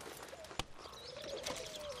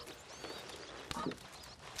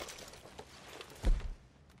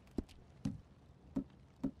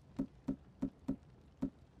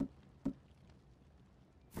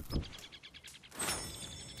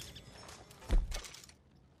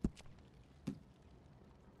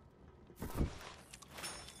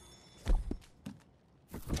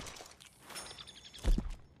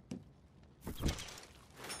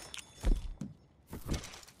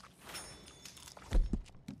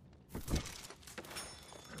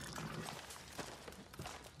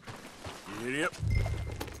 Idiot.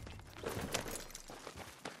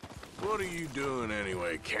 What are you doing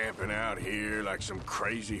anyway, camping out here like some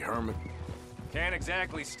crazy hermit? Can't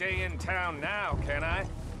exactly stay in town now, can I?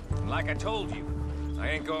 Like I told you, I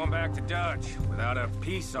ain't going back to Dutch without a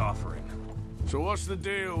peace offering. So what's the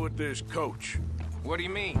deal with this coach? What do you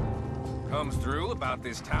mean? Comes through about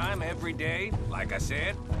this time every day, like I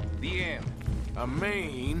said. The end. I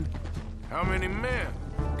mean, how many men,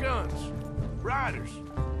 guns, riders?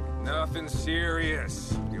 Nothing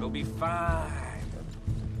serious. You'll be fine.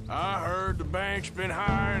 I heard the bank's been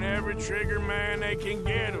hiring every trigger man they can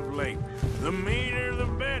get of late. The meaner, the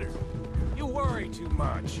better. You worry too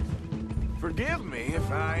much. Forgive me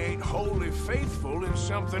if I ain't wholly faithful in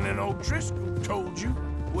something an O'Driscoll told you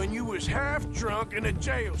when you was half drunk in a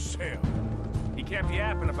jail cell. He kept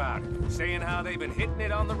yapping about it, saying how they've been hitting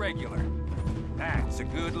it on the regular. That's a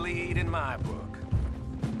good lead in my book.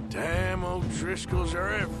 Damn O'Driscolls are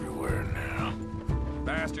everywhere now.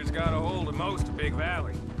 Bastards got a hold of most of Big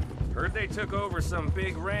Valley. Heard they took over some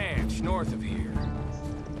big ranch north of here.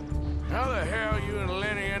 How the hell you and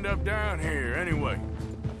Linde end up down here, anyway?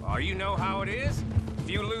 Oh, you know how it is?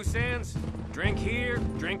 Few loose ends. Drink here,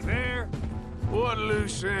 drink there. What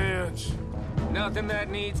loose ends? Nothing that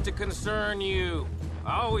needs to concern you.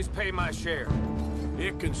 I always pay my share.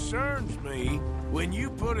 It concerns me when you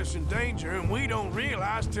put us in danger and we don't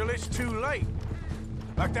realize till it's too late.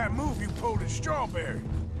 Like that move you pulled at Strawberry.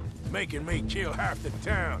 Making me kill half the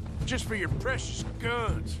town, just for your precious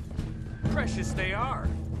guns. Precious they are.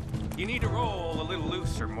 You need to roll a little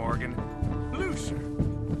looser, Morgan. Looser?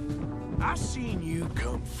 I've seen you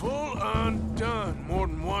come full undone more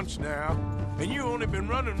than once now, and you only been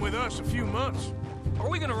running with us a few months. Are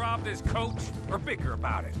we gonna rob this coach, or bicker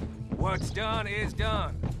about it? What's done is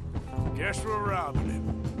done. Guess we're robbing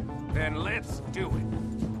it. Then let's do it.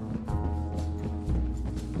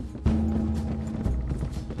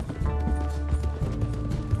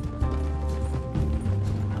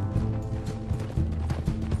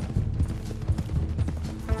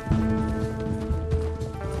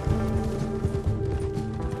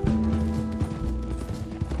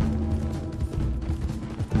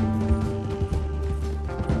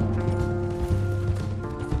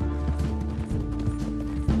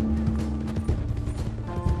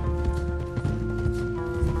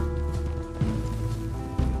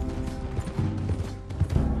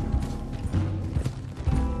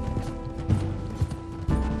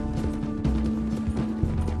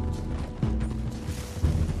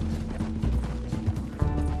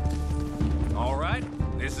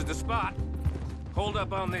 This is the spot. Hold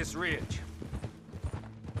up on this ridge.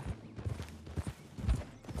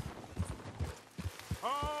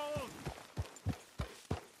 Hold!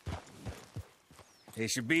 They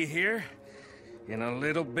should be here in a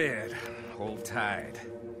little bit. Hold tight.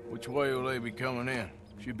 Which way will they be coming in?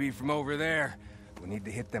 Should be from over there. We need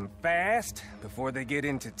to hit them fast before they get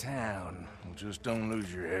into town. Well, just don't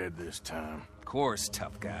lose your head this time. Of course,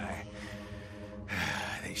 tough guy.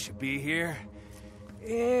 They should be here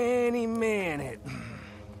any minute.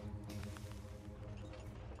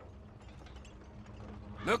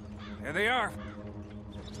 Look, there they are.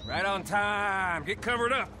 Right on time. Get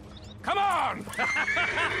covered up. Come on!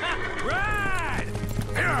 Ride!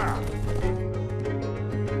 Yeah!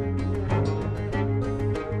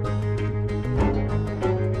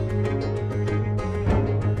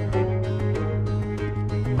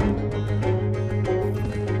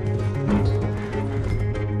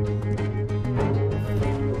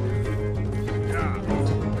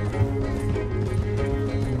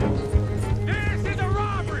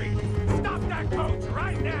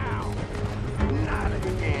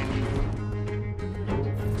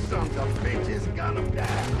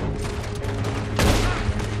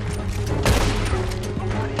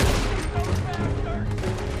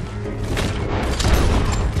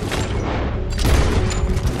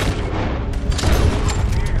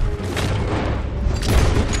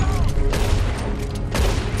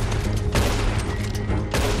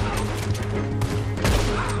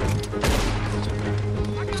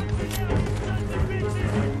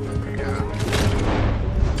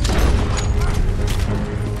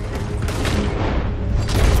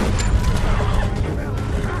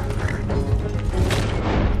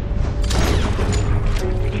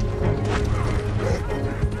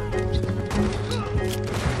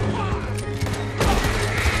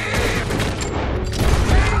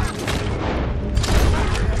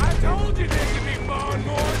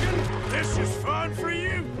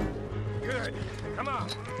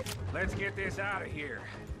 Let's get this out of here.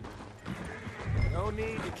 No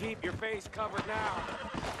need to keep your face covered now.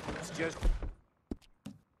 It's just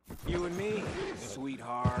you and me,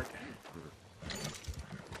 sweetheart.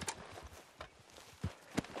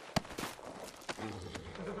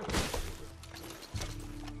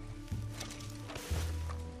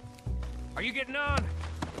 Are you getting on?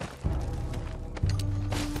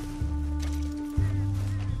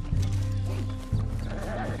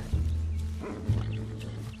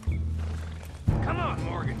 Come on,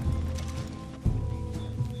 Morgan.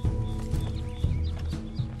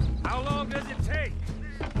 How long does it take?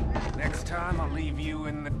 Next time I'll leave you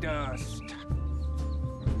in the dust.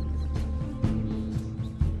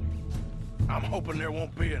 I'm hoping there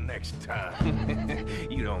won't be a next time.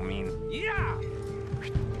 You don't mean... Yeah!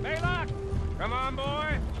 Baylock! Come on,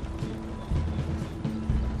 boy!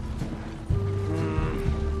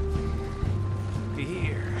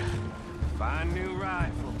 Here. Fine new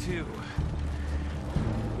rifle, too.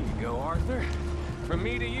 Here you go, Arthur. From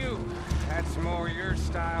me to you. That's more your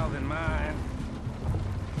style than mine.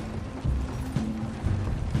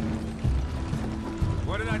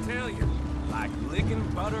 What did I tell you? like licking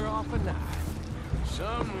butter off a knife.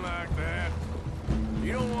 Something like that.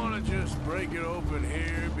 You don't want to just break it open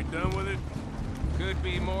here, be done with it? Could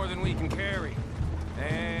be more than we can carry.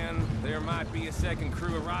 And there might be a second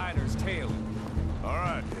crew of riders tailing. All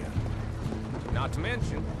right, then. Not to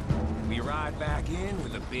mention, we ride back in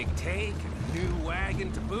with a big take and a new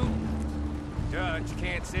wagon to boot. Judge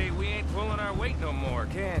can't say we ain't pulling our weight no more,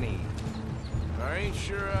 can he? I ain't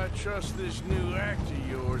sure I trust this new act of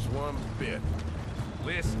yours one bit.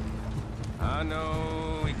 Listen, I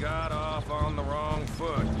know we got off on the wrong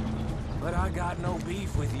foot, but I got no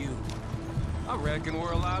beef with you. I reckon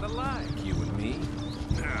we're a lot alike, you and me.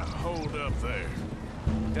 Now, hold up there.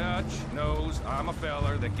 Dutch knows I'm a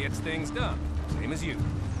feller that gets things done, same as you.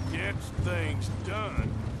 Gets things done?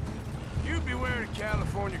 You'd be wearing a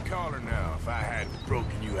California collar now if I hadn't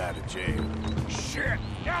broken you out of jail. Shit!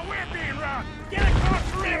 Now we're being robbed! Get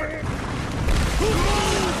across the river!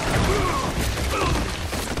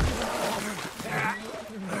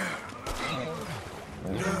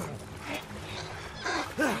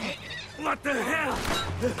 What the hell?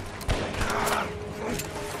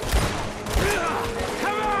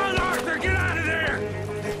 Come on, Arthur! Get out of there!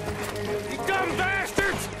 You dumb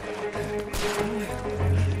bastards!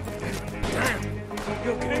 Damn!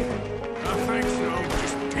 You okay? I think so.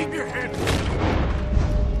 Just keep your head.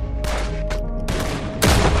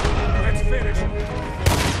 Let's finish.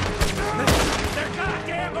 They're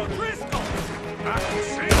goddamn O'Driscolls! I can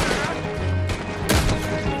see that.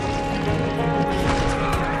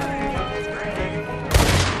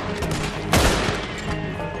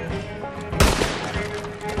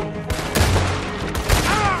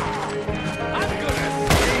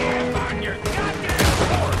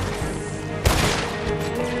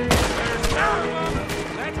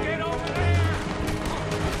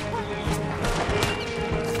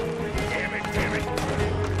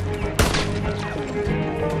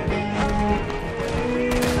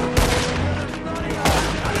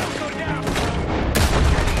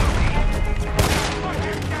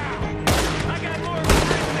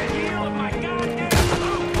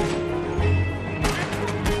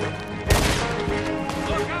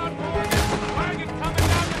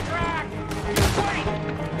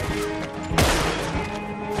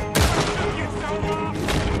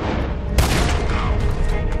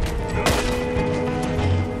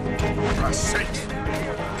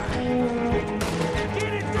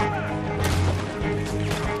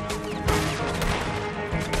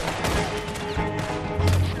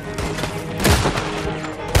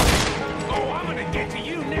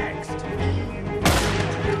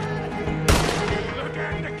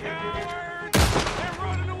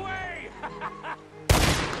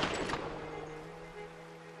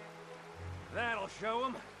 Show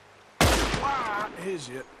 'em. Why is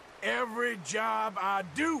it every job I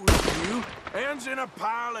do with you ends in a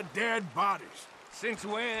pile of dead bodies? Since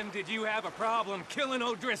when did you have a problem killing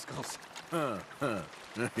O'Driscolls?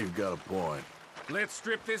 You've got a point. Let's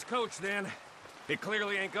strip this coach, then. It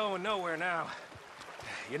clearly ain't going nowhere now.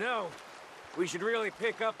 You know, we should really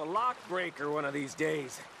pick up a lock breaker one of these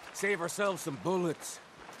days. Save ourselves some bullets.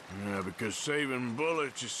 Yeah, because saving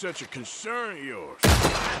bullets is such a concern of yours.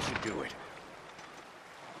 I should do it.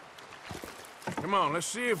 Come on, let's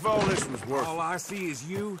see if all this was worth it. All I see is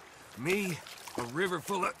you, me, a river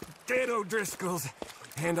full of dead O'Driscolls,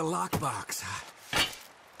 and a lockbox.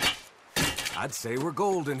 I'd say we're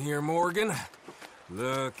golden here, Morgan.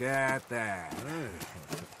 Look at that.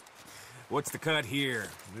 What's the cut here?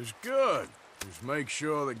 It's good. Just make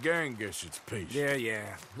sure the gang gets its piece.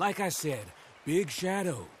 Yeah. Like I said, big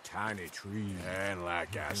shadow, tiny tree. And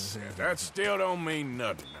like I said, that still don't mean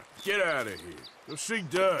nothing. Now, get out of here. Go see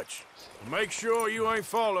Dutch. Make sure you ain't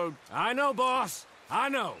followed. I know, boss. I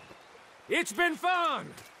know. It's been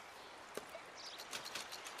fun.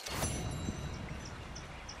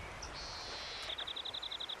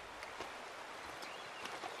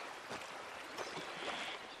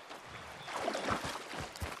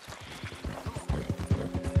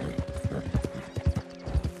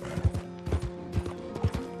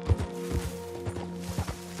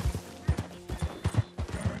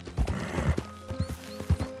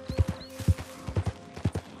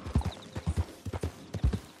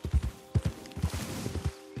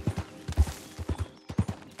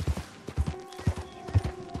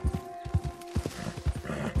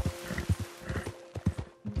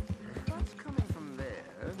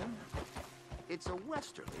 It's a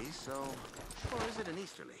westerly, so... Or is it an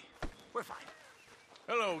easterly? We're fine.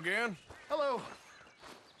 Hello again. Hello.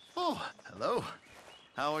 Oh, hello.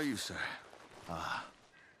 How are you, sir?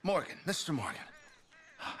 Morgan, Mr. Morgan.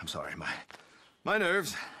 I'm sorry, my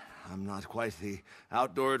nerves. I'm not quite the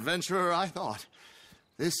outdoor adventurer I thought.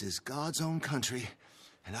 This is God's own country,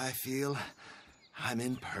 and I feel I'm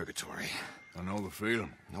in purgatory. I know the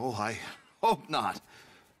feeling. No, I hope not.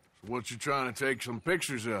 So what you trying to take some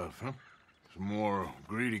pictures of, huh? Some more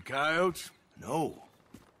greedy coyotes? No.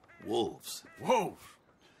 Wolves. Wolves?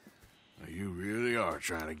 Now, you really are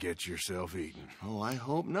trying to get yourself eaten. Oh, I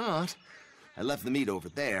hope not. I left the meat over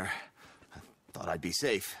there. I thought I'd be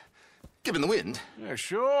safe. Given the wind. Yeah,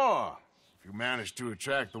 sure. If you manage to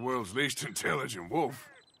attract the world's least intelligent wolf.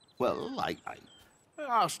 Well,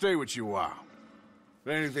 I'll stay with you a while.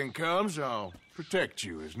 If anything comes, I'll protect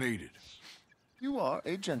you as needed. You are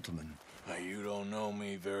a gentleman. Now, you don't know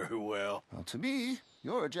me very well. Well, to me,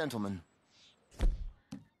 you're a gentleman.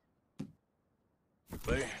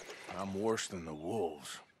 Lee, I'm worse than the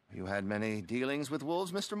wolves. You had many dealings with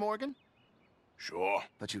wolves, Mr. Morgan? Sure.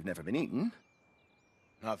 But you've never been eaten.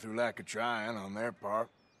 Not through lack of trying on their part.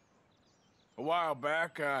 A while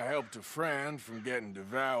back, I helped a friend from getting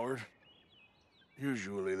devoured.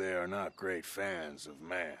 Usually they are not great fans of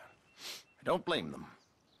man. I don't blame them.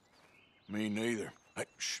 Me neither. Hey,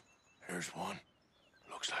 shh. Here's one.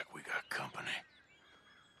 Looks like we got company.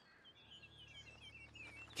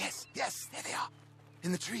 Yes, there they are.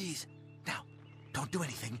 In the trees. Now, don't do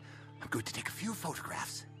anything. I'm going to take a few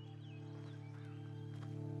photographs.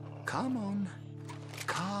 Come on.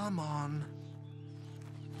 Come on.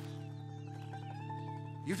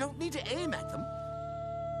 You don't need to aim at them.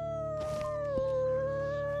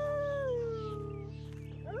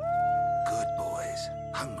 Good boys.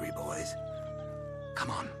 Hungry boys. Come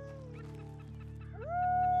on.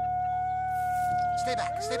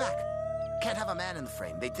 Stay back. Can't have a man in the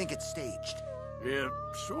frame. They'd think it's staged. Yeah,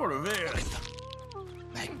 sort of is.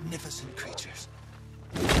 Magnificent creatures.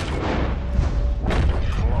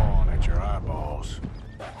 Clawing at your eyeballs.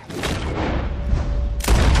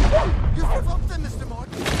 You provoked them, Mr.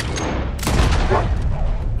 Morgan.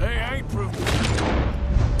 They ain't provoked.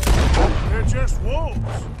 They're just wolves.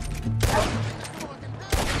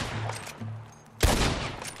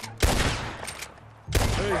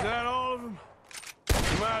 Hey, is that all of them?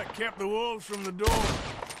 You might have kept the wolves from the door.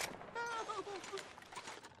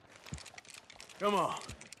 Come on.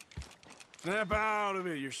 Snap out of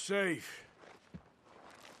it. You're safe.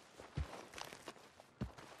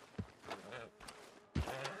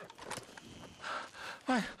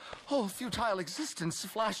 My whole futile existence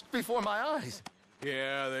flashed before my eyes.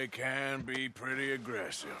 Yeah, they can be pretty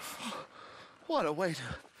aggressive. What a way to...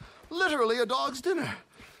 Literally a dog's dinner.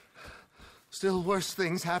 Still worse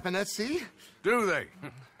things happen at sea? Do they?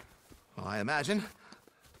 Well, I imagine.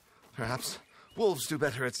 Perhaps wolves do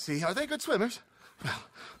better at sea. Are they good swimmers? Well,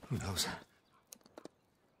 who knows?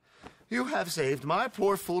 You have saved my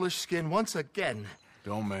poor foolish skin once again.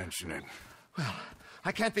 Don't mention it. Well,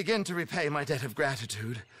 I can't begin to repay my debt of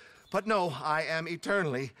gratitude. But no, I am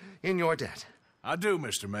eternally in your debt. I do,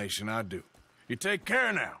 Mr. Mason, I do. You take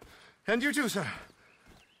care now. And you too, sir.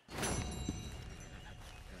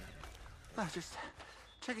 Just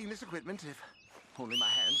checking this equipment, if only my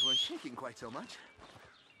hands weren't shaking quite so much.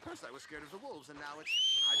 First I was scared of the wolves, and now it's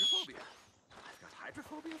hydrophobia. I've got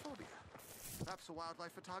hydrophobia. Perhaps a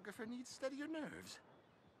wildlife photographer needs steadier nerves.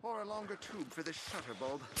 Or a longer tube for this shutter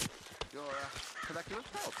bulb. Your tuberculous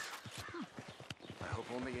pulse. I hope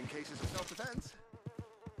only in cases of self-defense.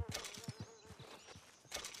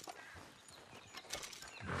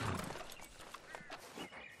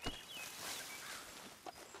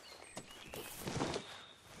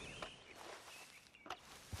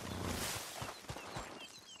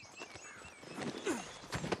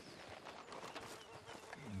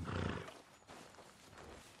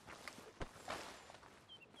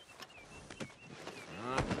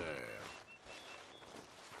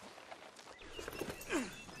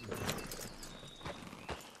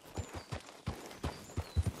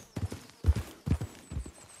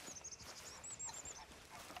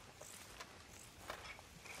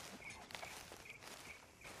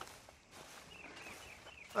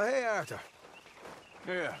 Oh, hey, Arthur.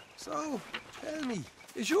 Yeah. So, tell me,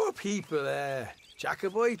 is your people,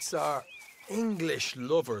 Jacobites or English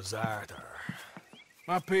lovers, Arthur?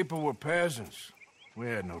 My people were peasants. We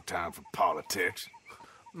had no time for politics.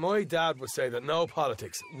 My dad would say that no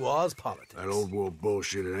politics was politics. That old world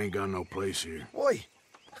bullshit, it ain't got no place here. Why?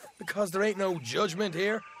 Because there ain't no judgment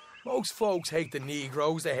here. Most folks hate the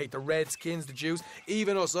Negroes, they hate the Redskins, the Jews,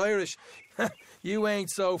 even us Irish. You ain't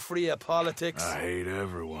so free of politics. I hate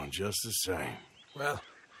everyone just the same. Well,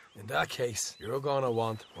 in that case, you're gonna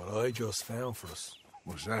want what I just found for us.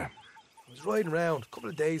 What's that? I was riding around a couple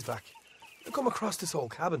of days back. I come across this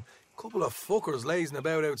old cabin. Couple of fuckers lazing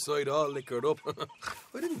about outside all liquored up.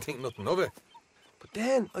 I didn't think nothing of it. But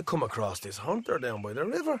then I come across this hunter down by the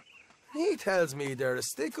river. He tells me they're a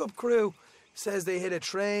stick-up crew. Says they hit a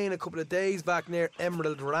train a couple of days back near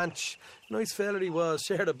Emerald Ranch. Nice fella he was,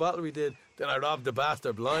 shared a bottle we did. Then I robbed the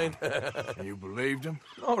bastard blind. You believed him?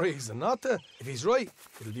 No reason not to. If he's right,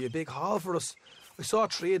 it'll be a big haul for us. I saw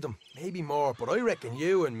 3 of them, maybe more, but I reckon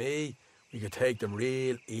you and me, we could take them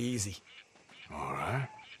real easy. All right.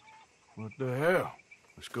 What the hell?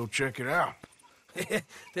 Let's go check it out.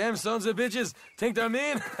 Them sons of bitches think they're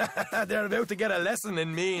mean. They're about to get a lesson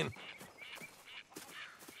in mean.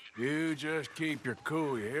 You just keep your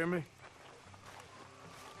cool, you hear me?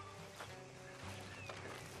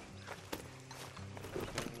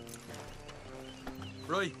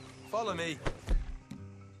 Right, follow me.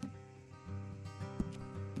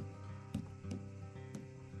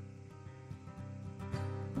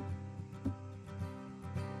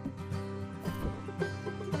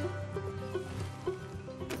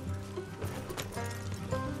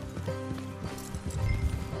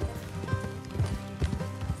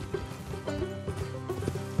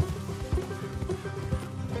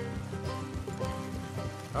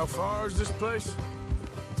 How far is this place?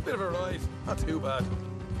 It's a bit of a ride, not too bad.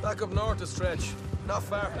 Back up north a stretch, not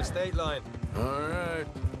far from the state line. All right.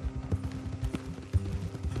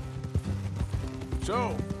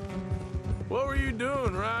 So, what were you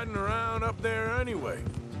doing riding around up there anyway?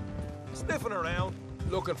 Sniffing around,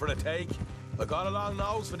 looking for the take. I got a long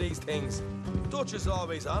nose for these things. Dutch has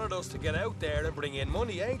always honoured us to get out there and bring in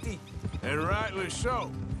money, ain't he? And rightly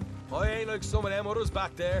so. I ain't like some of them others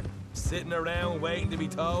back there, sitting around waiting to be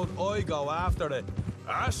told. I go after it.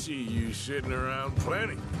 I see you sitting around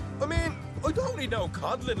plenty. I mean, I don't need no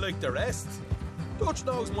coddling like the rest. Dutch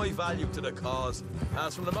knows my value to the cause,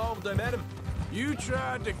 as from the moment I met him. You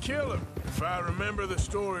tried to kill him, if I remember the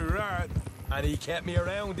story right. And he kept me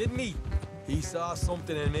around, didn't he? He saw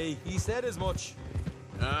something in me. He said as much.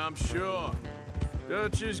 I'm sure.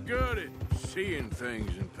 Dutch is good at seeing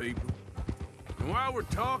things in people. And while we're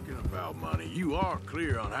talking about money, you are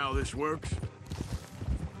clear on how this works?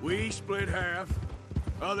 We split half,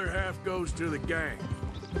 other half goes to the gang.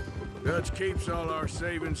 Dutch keeps all our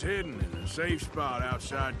savings hidden in a safe spot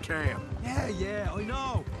outside camp. Yeah, I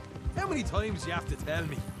know. How many times do you have to tell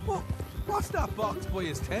me? What's that box by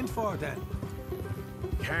his tent for, then?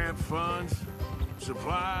 Camp funds,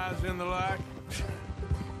 supplies, and the like.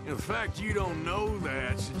 The fact you don't know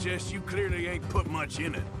that suggests you clearly ain't put much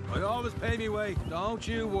in it. I always pay me way, don't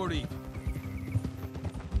you worry.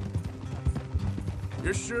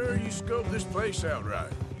 You're sure you scoped this place out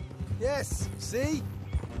right? Yes, see?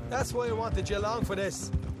 That's why I wanted you along for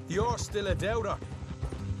this. You're still a doubter.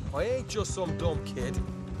 I ain't just some dumb kid.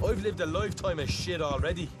 I've lived a lifetime of shit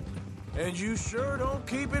already. And you sure don't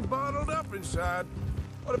keep it bottled up inside.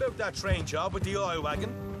 What about that train job with the oil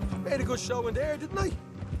wagon? Made a good show in there, didn't I?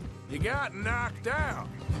 You got knocked out.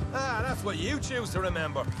 Ah, that's what you choose to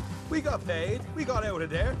remember. We got paid. We got out of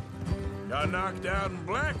there. Got knocked out in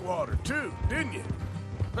Blackwater, too, didn't you?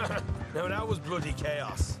 Now, that was bloody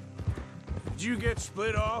chaos. Did you get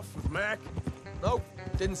split off with Mac? Nope,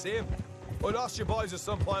 didn't see him. I lost your boys at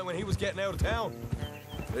some point when he was getting out of town.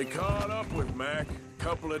 They caught up with Mac a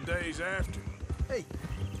couple of days after. Hey.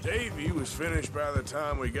 Davey was finished by the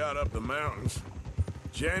time we got up the mountains.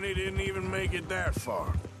 Jenny didn't even make it that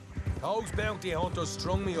far. Those bounty hunters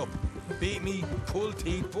strung me up, beat me, pulled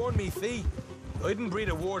teeth, burned me feet. I didn't breathe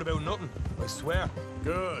a word about nothing, I swear.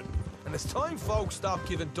 Good. And it's time folks stopped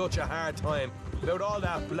giving Dutch a hard time about all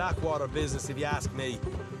that Blackwater business, if you ask me.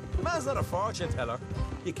 The man's not a fortune teller.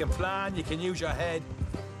 You can plan, you can use your head,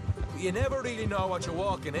 but you never really know what you're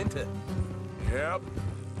walking into. Yep.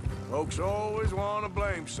 Folks always want to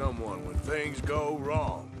blame someone when things go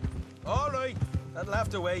wrong. All right, that'll have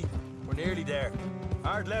to wait. We're nearly there.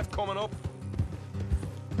 Hard left coming up.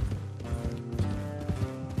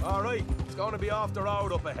 All right, it's going to be off the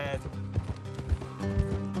road up ahead.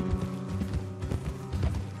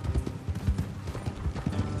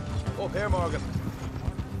 Up here, Morgan.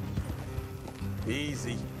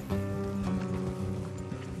 Easy.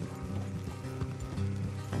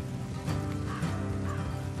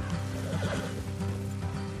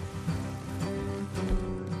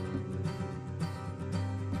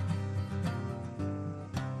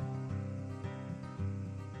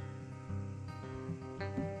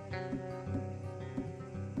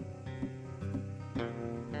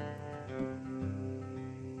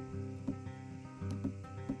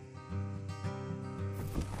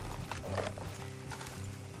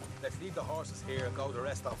 Let's leave the horses here and go the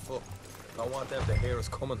rest on foot. Don't want them to hear us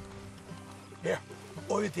coming. Here,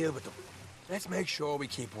 I'll deal with them. Let's make sure we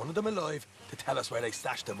keep one of them alive to tell us where they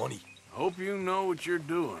stashed the money. Hope you know what you're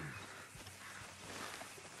doing.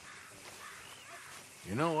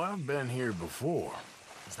 You know, I've been here before.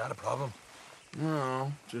 Is that a problem?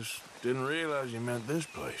 No, just didn't realize you meant this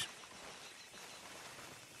place.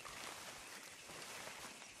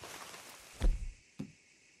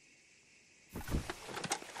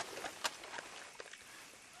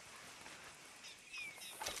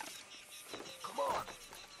 Come on,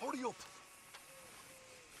 hurry up.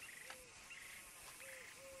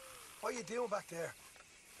 What are you doing back there?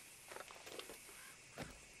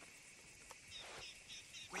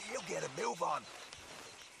 Will you get a move on?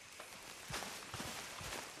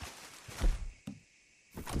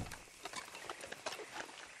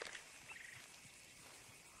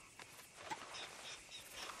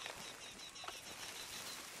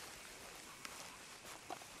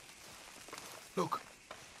 Look,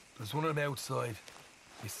 there's one of them outside.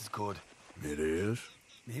 This is good. It is?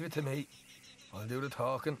 Leave it to me. I'll do the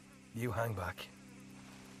talking. You hang back.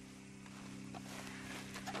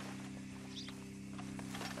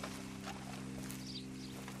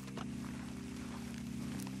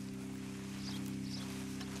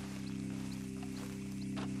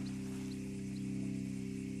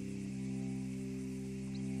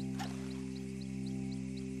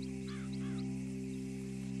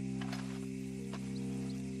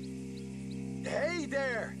 Hey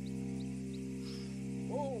there!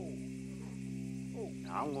 Whoa.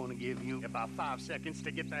 I'm gonna give you about 5 seconds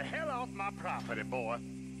to get the hell off my property, boy.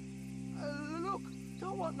 Look,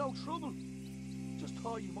 don't want no trouble. Just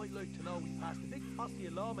thought you might like to know we passed a big posse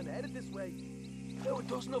of lawmen headed this way. About a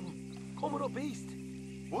dozen of them, coming up east.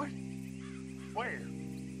 What? Where?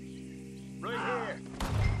 Right here.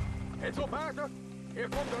 Heads up, Arthur. Here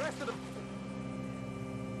come the rest of them.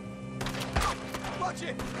 Watch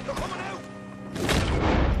it! They're coming out!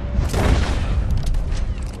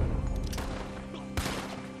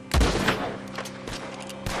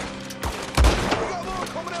 We got more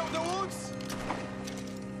coming out at once!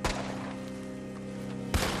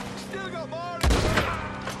 Still got more!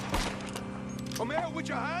 Come out with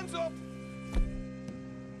your hands up!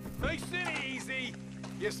 Nice and easy!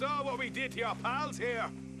 You saw what we did to your pals here.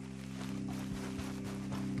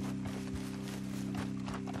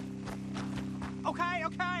 Okay,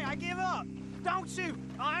 I give up. Don't shoot.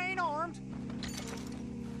 I ain't armed.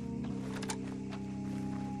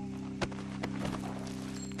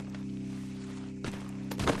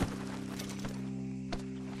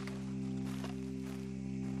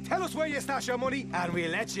 Tell us where you stash your money, and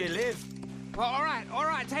we'll let you live. All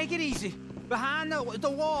right, take it easy. Behind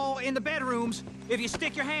the wall in the bedrooms, if you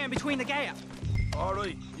stick your hand between the gap. All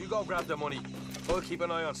right, you go grab the money. I'll keep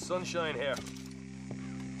an eye on Sunshine here.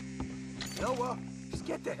 You know what? Just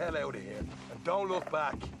get the hell out of here, and don't look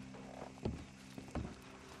back.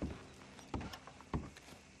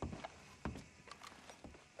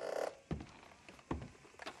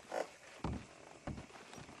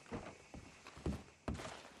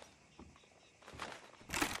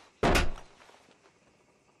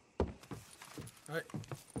 Right.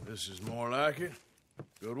 This is more like it.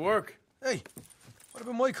 Good work. Hey, what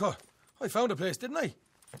about my car? I found a place, didn't I?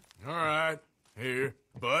 All right. Here.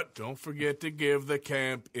 But don't forget to give the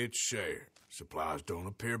camp its share. Supplies don't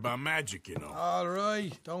appear by magic, you know. All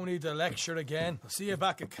right. Don't need the lecture again. I'll see you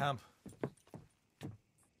back at camp.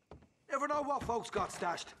 Never know what folks got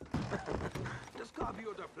stashed. There's gotta be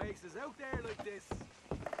other places out there like this.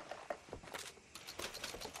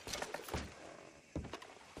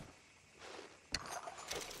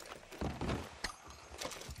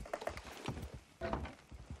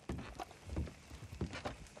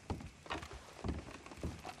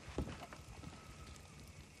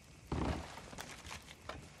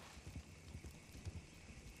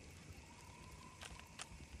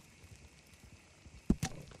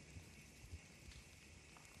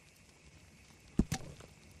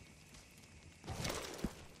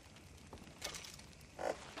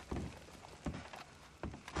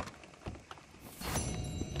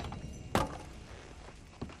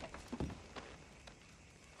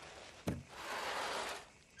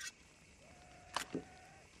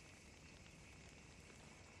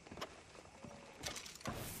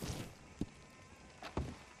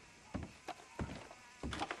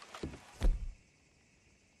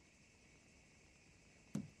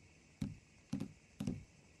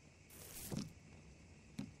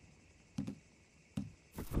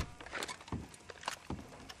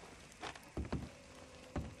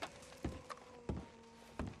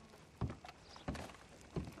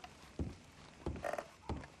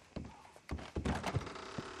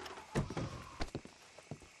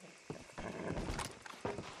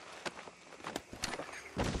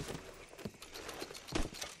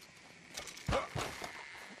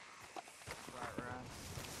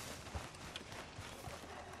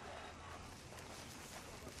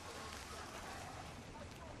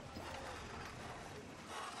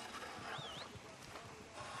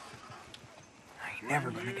 ain't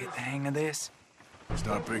never gonna get the hang of this.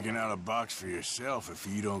 Start picking out a box for yourself if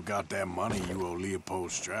you don't got that money you owe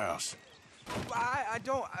Leopold Strauss. I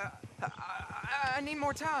don't... I need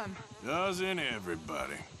more time. Doesn't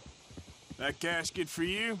everybody? That casket for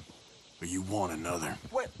you? Or you want another?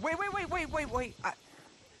 Wait.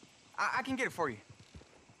 I can get it for you.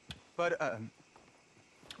 But,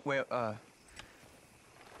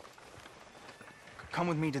 come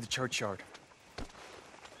with me to the churchyard.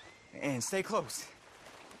 And stay close.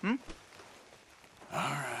 Hmm? All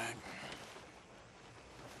right.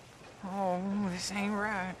 Oh, this ain't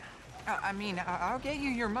right. I'll get you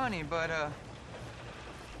your money, but,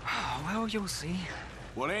 well, you'll see.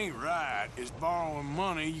 What ain't right is borrowing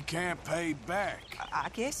money you can't pay back. I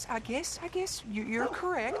guess you're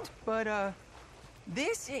correct, but, it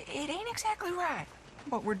ain't exactly right,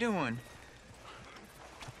 what we're doing.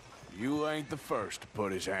 You ain't the first to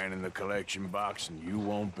put his hand in the collection box, and you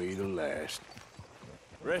won't be the last.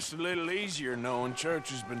 Rest a little easier knowing church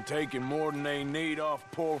has been taking more than they need off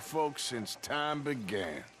poor folks since time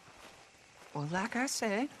began. Well, like I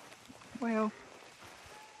said, well,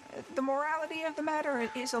 the morality of the matter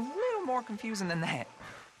is a little more confusing than that.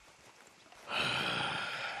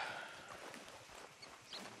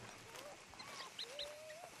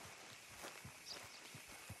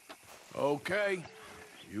 Okay.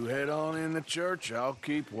 You head on in the church, I'll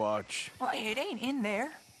keep watch. Well, it ain't in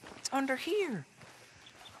there. It's under here.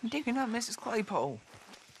 I'm digging up Mrs. Claypole.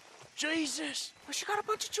 Jesus! Well, she got a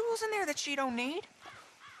bunch of jewels in there that she don't need.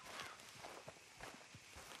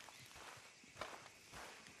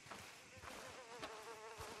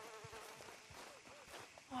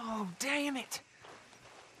 Oh, damn it.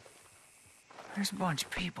 There's a bunch of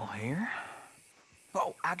people here.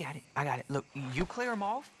 Oh, I got it. Look, you clear them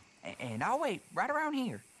off, and I'll wait right around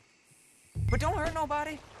here. But don't hurt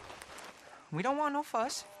nobody. We don't want no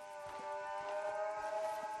fuss.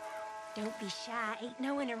 Don't be shy. Ain't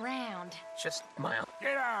no one around. Just mile.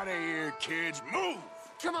 Get out of here, kids. Move!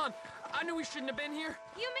 Come on. I knew we shouldn't have been here.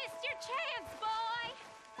 You missed your chance, boy!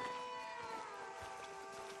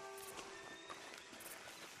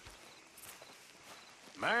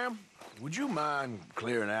 Ma'am, would you mind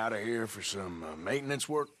clearing out of here for some maintenance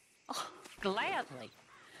work? Oh, gladly.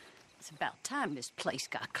 It's about time this place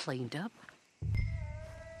got cleaned up.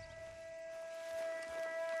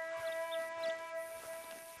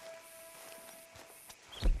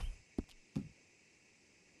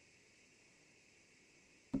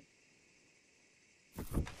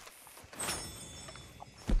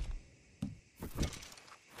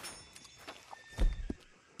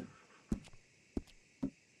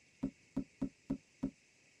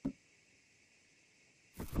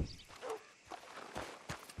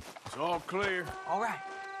 It's all clear. All right.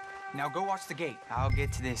 Now go watch the gate. I'll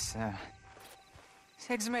get to this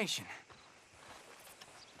exhumation.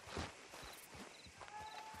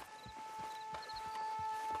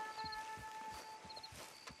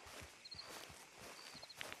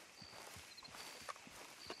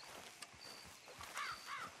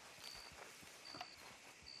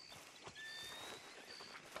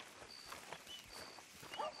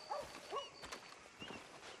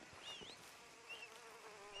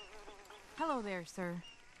 Hello there, sir.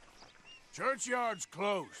 Churchyard's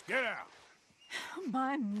closed. Get out.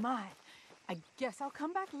 My. I guess I'll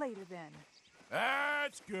come back later then.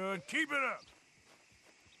 That's good. Keep it up.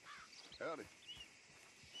 Howdy.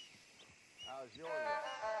 How's your work?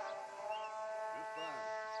 Just fine.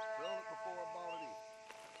 Built it before I bought it in.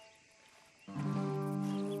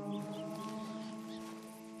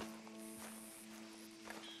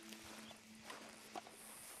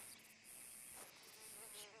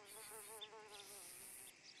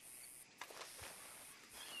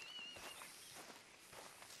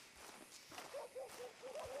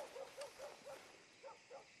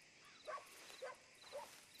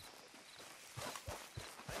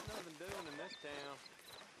 Doing in this town.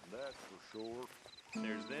 That's for sure.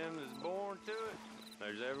 There's them that's born to it.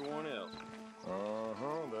 There's everyone else.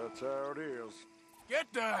 That's how it is.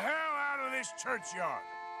 Get the hell out of this churchyard.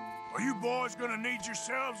 Are you boys gonna need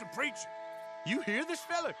yourselves a preacher? You hear this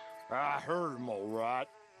fella? I heard him all right.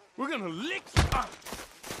 We're gonna lick you up.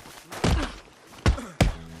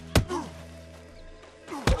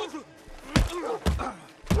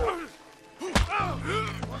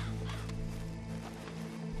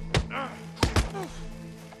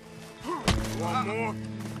 One more.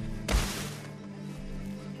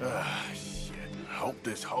 Shit. Hope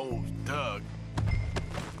this hole's dug.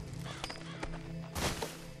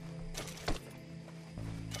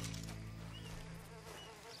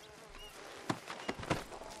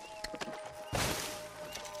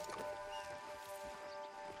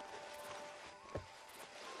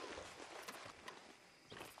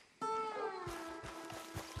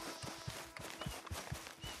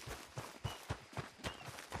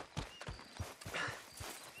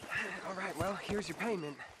 Well, here's your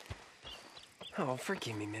payment. Oh,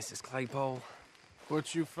 forgive me, Mrs. Claypole.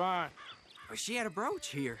 What'd you find? Oh, she had a brooch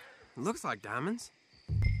here. Looks like diamonds.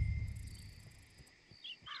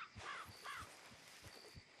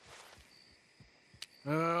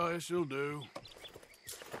 Well, this'll do.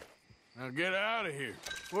 Now get out of here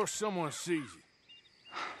before someone sees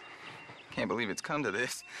you. Can't believe it's come to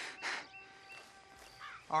this.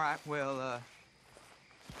 All right, well,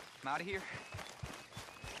 I'm out of here.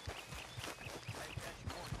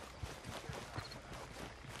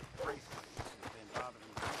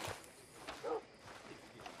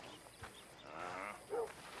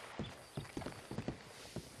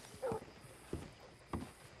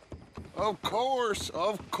 Of course,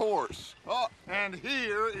 of course. Oh, and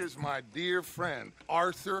here is my dear friend,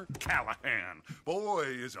 Arthur Callahan. Boy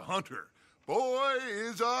is a hunter. Boy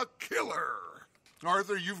is a killer.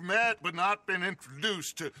 Arthur, you've met but not been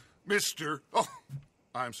introduced to Mr. Oh,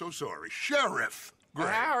 I'm so sorry, Sheriff Gray.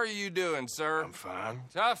 How are you doing, sir? I'm fine.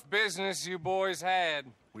 Tough business you boys had.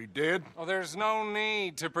 We did? Oh, there's no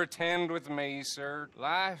need to pretend with me, sir.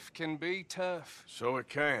 Life can be tough. So it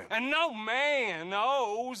can. And no man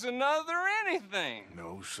owes another anything.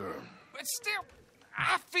 No, sir. But still,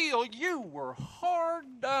 I feel you were hard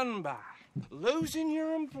done by. Losing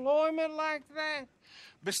your employment like that.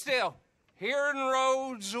 But still, here in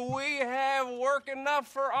Rhodes, we have work enough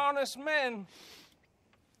for honest men.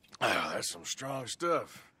 Ah, that's some strong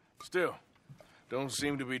stuff. Still, don't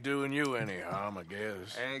seem to be doing you any harm, I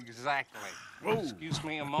guess. Exactly. Whoa. Excuse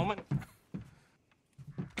me a moment.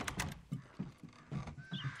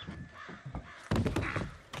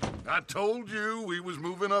 I told you we was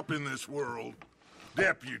moving up in this world.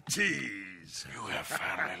 Deputies. You have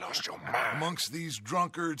finally lost your mind. Amongst these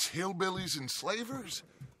drunkards, hillbillies, and slavers?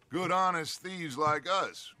 Good, honest thieves like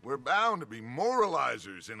us. We're bound to be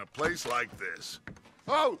moralizers in a place like this.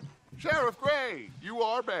 Oh, Sheriff Gray, you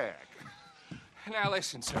are back. Now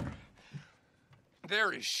listen, sir.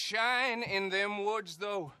 There is shine in them woods,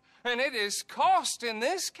 though, and it is costing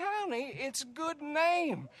this county its good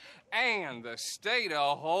name and the state a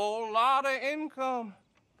whole lot of income.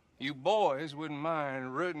 You boys wouldn't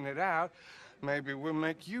mind rooting it out. Maybe we'll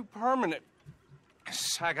make you permanent.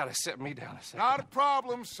 I gotta sit me down a second. Not a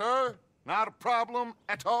problem, sir. Not a problem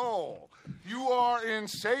at all. You are in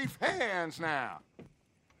safe hands now.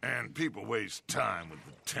 And people waste time with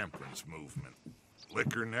the temperance movement.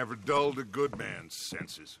 Liquor never dulled a good man's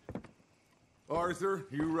senses. Arthur,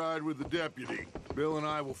 you ride with the deputy. Bill and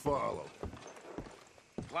I will follow.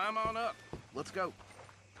 Climb on up. Let's go.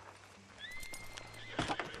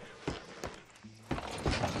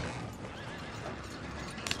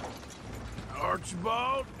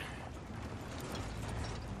 Archibald?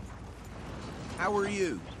 How are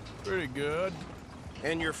you? Pretty good.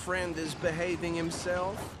 And your friend is behaving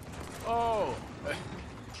himself? Oh,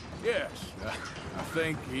 yes. I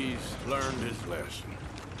think he's learned his lesson.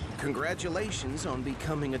 Congratulations on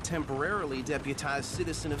becoming a temporarily deputized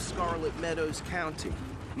citizen of Scarlet Meadows County.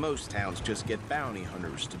 Most towns just get bounty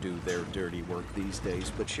hunters to do their dirty work these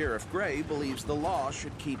days, but Sheriff Gray believes the law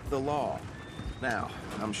should keep the law. Now,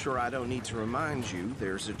 I'm sure I don't need to remind you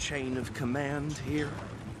there's a chain of command here.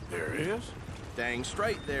 There is? Dang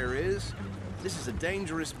straight there is. This is a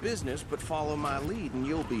dangerous business, but follow my lead and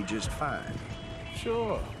you'll be just fine.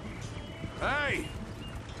 Sure. Hey,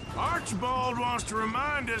 Archibald wants to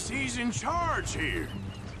remind us he's in charge here.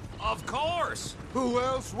 Of course. Who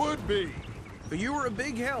else would be? You were a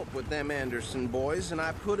big help with them Anderson boys, and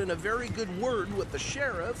I put in a very good word with the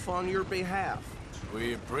sheriff on your behalf.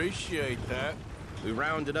 We appreciate that. We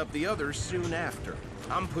rounded up the others soon after.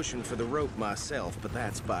 I'm pushing for the rope myself, but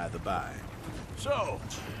that's by the by. So,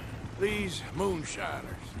 these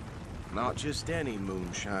moonshiners. Not just any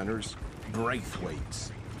moonshiners,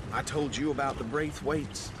 Braithwaites. I told you about the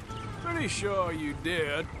Braithwaites? Pretty sure you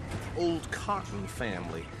did. Old Cotton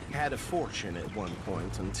family had a fortune at one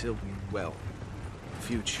point until, well, a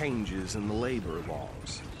few changes in the labor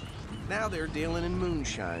laws. Now they're dealing in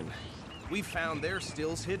moonshine. We found their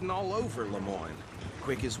stills hidden all over Lemoyne.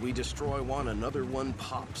 Quick as we destroy one, another one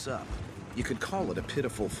pops up. You could call it a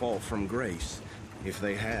pitiful fall from grace, if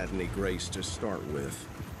they had any grace to start with.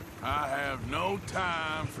 I have no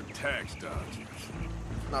time for tax dodgers.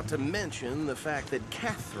 Not to mention the fact that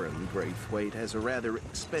Catherine Braithwaite has a rather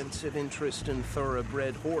expensive interest in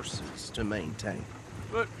thoroughbred horses to maintain.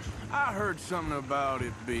 But I heard something about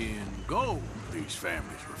it being gold these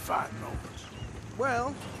families were fighting over.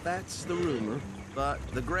 Well, that's the rumor. But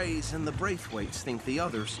the Grays and the Braithwaites think the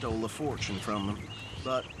other stole a fortune from them.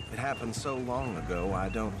 But it happened so long ago, I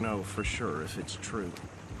don't know for sure if it's true.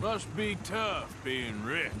 Must be tough being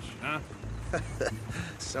rich, huh?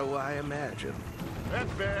 So I imagine. That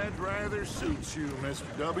badge rather suits you, Mr.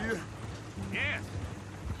 W. Yes.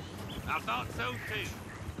 I thought so, too.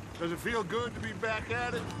 Does it feel good to be back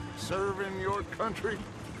at it? Serving your country?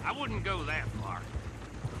 I wouldn't go that far.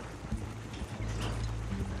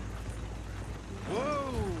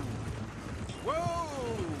 Whoa!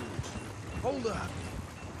 Whoa! Hold up.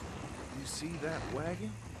 You see that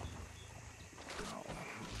wagon?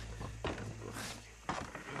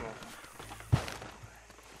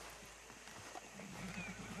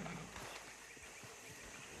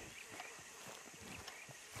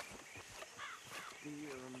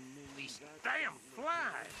 These damn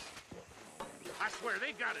flies! I swear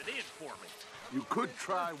they got it in for me. You could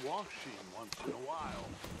try washing once in a while.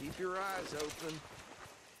 Keep your eyes open.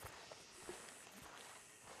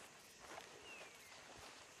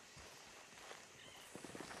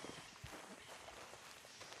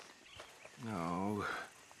 No,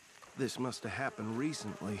 this must have happened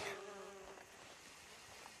recently.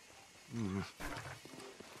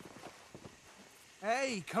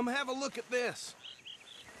 Hey, come have a look at this.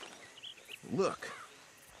 Look,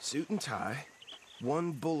 suit and tie,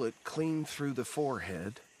 one bullet clean through the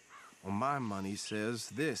forehead. Well, my money says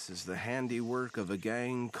this is the handiwork of a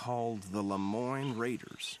gang called the Lemoyne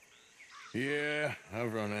Raiders. Yeah,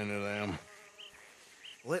 I've run into them.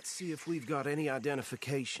 Let's see if we've got any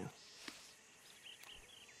identification.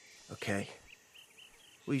 Okay.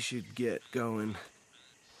 We should get going.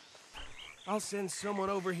 I'll send someone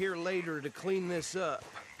over here later to clean this up.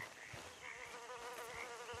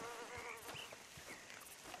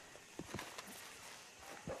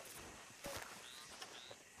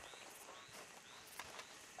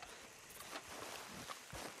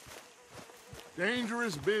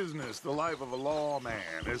 Dangerous business, the life of a lawman,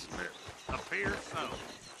 isn't it? Appears so.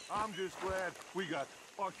 I'm just glad we got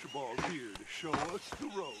Archibald here to show us the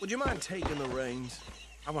road. Would you mind taking the reins?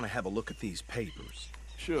 I want to have a look at these papers.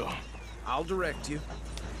 Sure. I'll direct you.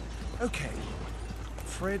 Okay.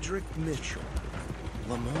 Frederick Mitchell,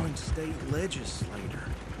 Lemoyne State Legislator.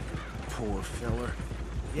 Poor feller.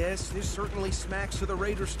 Yes, this certainly smacks of the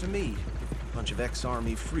Raiders to me. Bunch of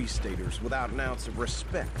ex-Army Free Staters without an ounce of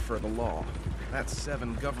respect for the law. That's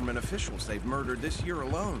 7 government officials they've murdered this year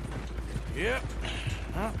alone. Yep.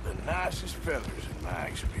 Not the nicest fellas in my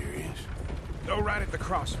experience. Go right at the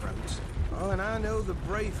crossroads. Oh, and I know the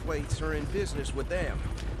Braithwaites are in business with them.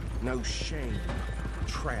 No shame.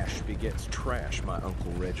 Trash begets trash, my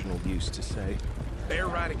Uncle Reginald used to say. They're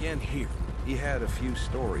right again here. He had a few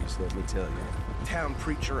stories, let me tell you. Town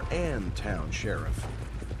preacher and town sheriff.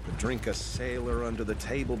 Would drink a sailor under the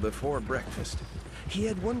table before breakfast. He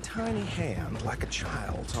had one tiny hand, like a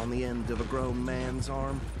child's, on the end of a grown man's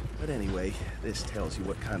arm. But anyway, this tells you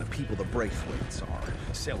what kind of people the Braithwaites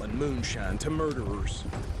are, selling moonshine to murderers.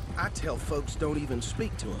 I tell folks don't even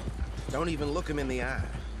speak to them. Don't even look them in the eye.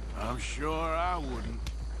 I'm sure I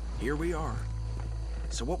wouldn't. Here we are.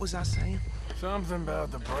 So what was I saying? Something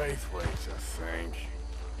about the Braithwaites, I think.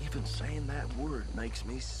 Even saying that word makes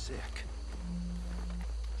me sick.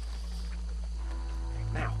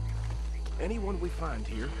 Now, anyone we find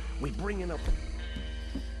here, we bring in a...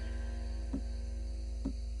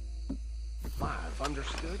 Live,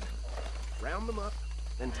 understood? Round them up,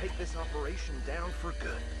 then take this operation down for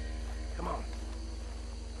good. Come on.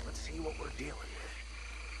 Let's see what we're dealing with.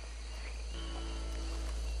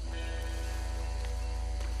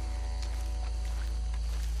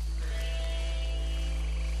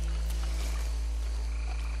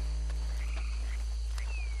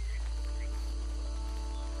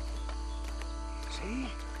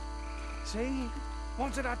 See?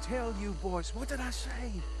 What did I tell you, boys? What did I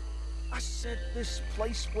say? I said this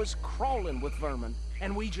place was crawling with vermin,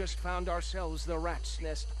 and we just found ourselves the rat's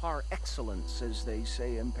nest par excellence, as they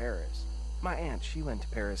say in Paris. My aunt, she went to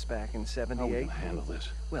Paris back in '78. How are we gonna handle this?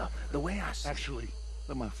 Well, the way I see... Actually,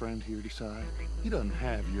 let my friend here decide. He doesn't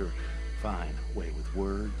have your fine way with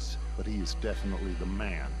words, but he is definitely the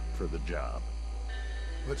man for the job.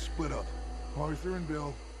 Let's split up. Arthur and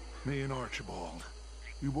Bill, me and Archibald.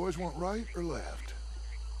 You boys want right or left?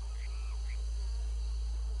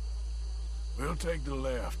 We'll take the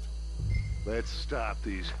left. Let's stop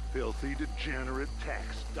these filthy, degenerate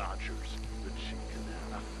tax dodgers. The chicken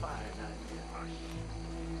had a fine idea.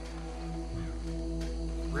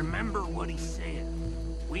 Remember what he said.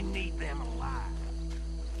 We need them alive.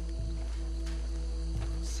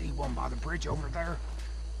 See one by the bridge over there?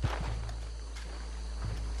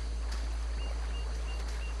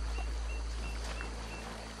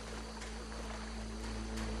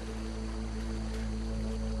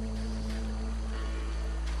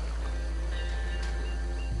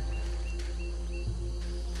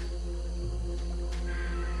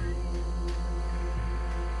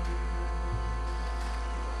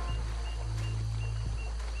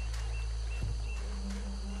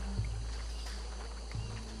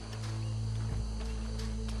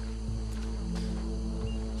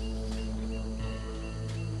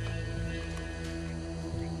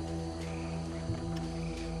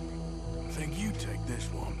 this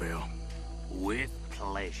one, Bill. With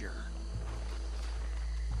pleasure.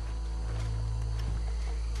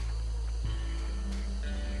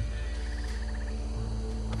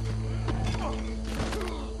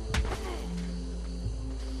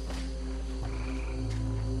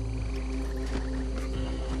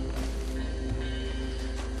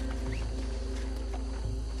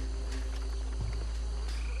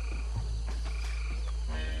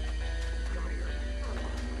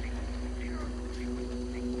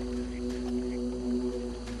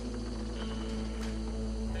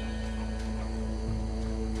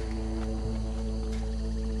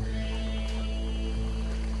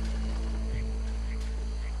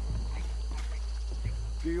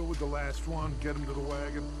 Deal with the last one, get him to the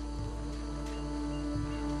wagon.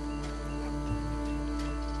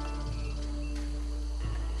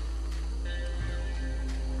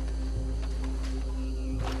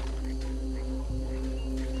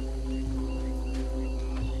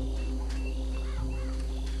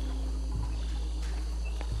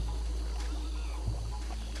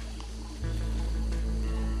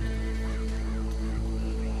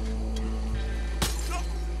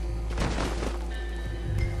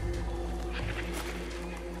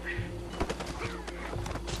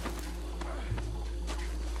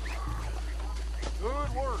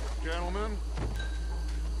 Good work, gentlemen.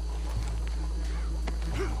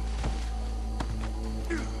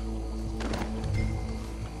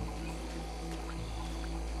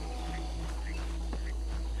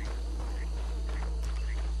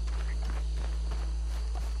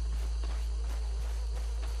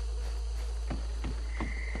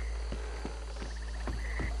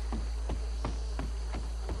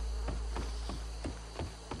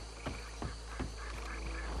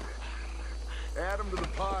 Add him to the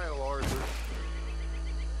pile, Arthur.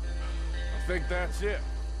 I think that's it.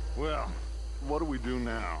 Well, what do we do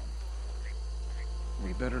now?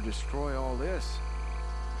 We better destroy all this.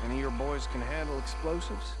 Any of your boys can handle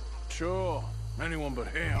explosives? Sure. Anyone but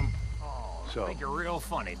him. So, think you're real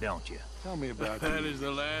funny, don't you? Tell me about That is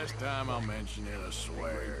the last time I'll mention it, I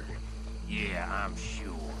swear. Yeah, I'm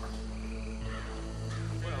sure.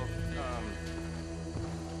 Well,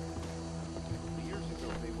 years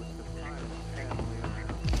ago they was the prime family.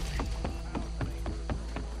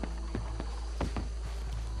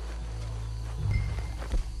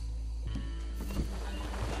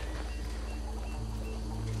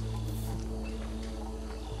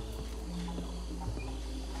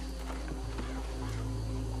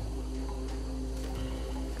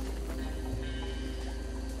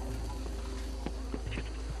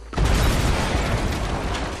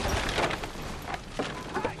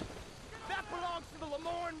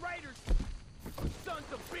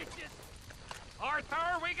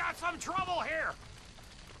 Arthur, we got some trouble here!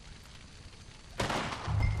 That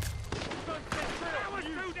was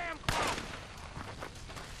too damn close!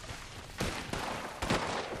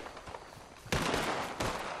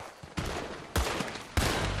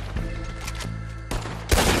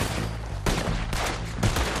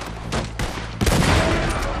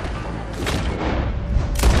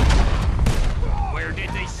 Where did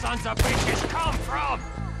these sons of bitches come from?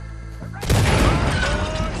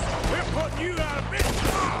 We're putting you out of business!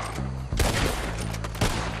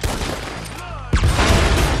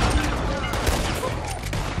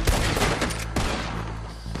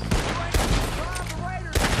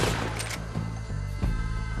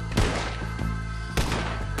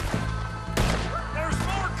 There's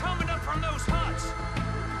more coming up from those huts!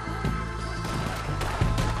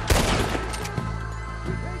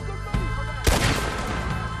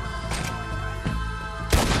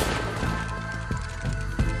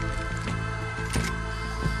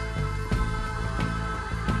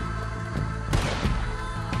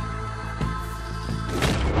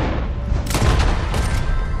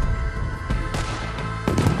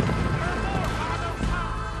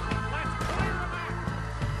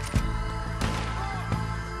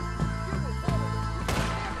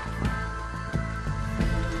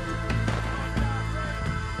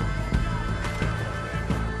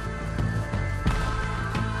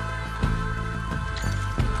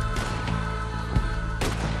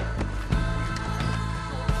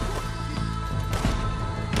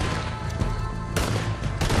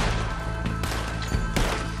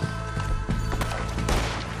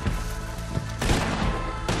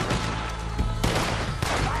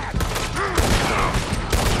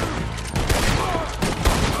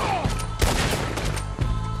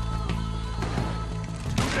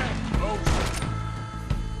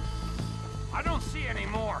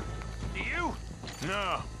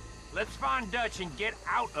 No. Let's find Dutch and get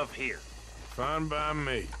out of here. Fine by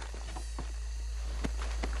me.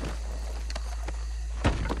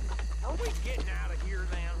 we getting out of here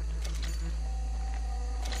then?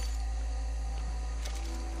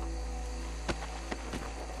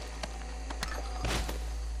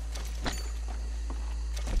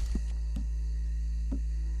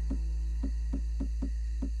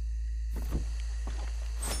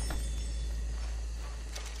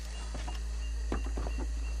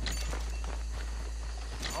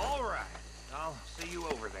 All right. I'll see you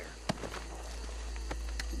over there.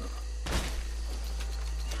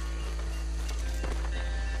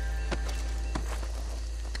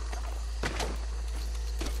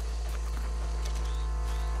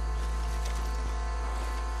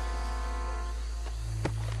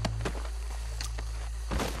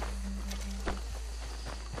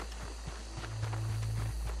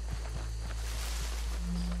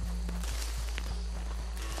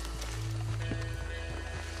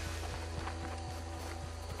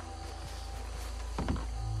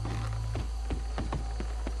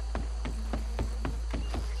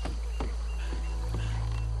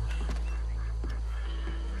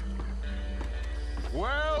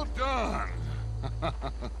 Well done.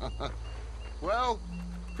 Well,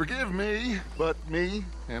 forgive me, but me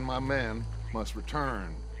and my men must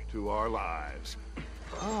return to our lives.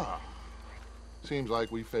 Seems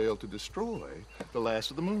like we failed to destroy the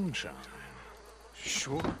last of the moonshine.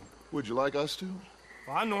 Sure. Would you like us to?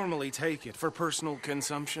 Well, I normally take it. For personal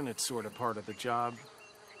consumption, it's sort of part of the job.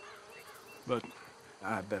 But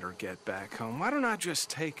I better get back home. Why don't I just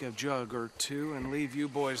take a jug or two and leave you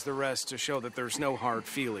boys the rest to show that there's no hard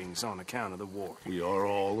feelings on account of the war? We are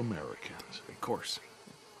all Americans. Of course.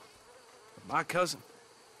 But my cousin,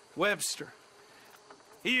 Webster,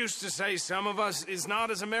 he used to say some of us is not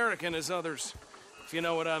as American as others, if you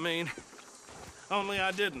know what I mean. Only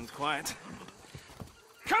I didn't quite.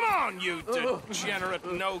 Come on, you degenerate,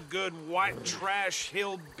 no-good, white trash,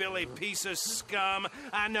 hillbilly piece of scum.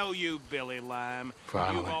 I know you, Billy Lime.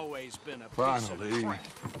 Finally. You've always been a piece of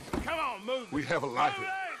crap. Come on, move it. We have a life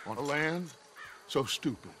on a land so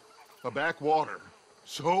stupid, a backwater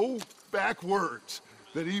so backwards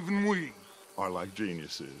that even we are like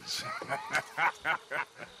geniuses.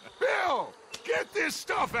 Bill, get this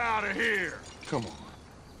stuff out of here. Come on,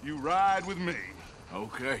 you ride with me.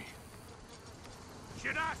 Okay.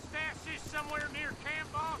 Should I stash this somewhere near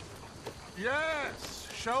camp, boss? Yes,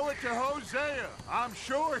 show it to Hosea. I'm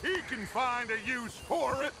sure he can find a use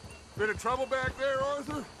for it. Bit of trouble back there,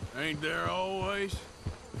 Arthur? Ain't there always?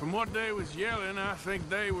 From what they was yelling, I think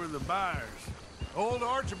they were the buyers. Old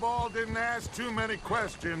Archibald didn't ask too many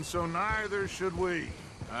questions, so neither should we.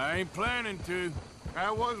 I ain't planning to.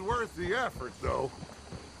 That was worth the effort, though.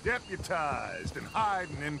 Deputized and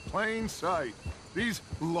hiding in plain sight. These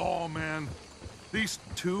lawmen, these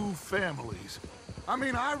two families. I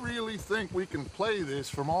mean, I really think we can play this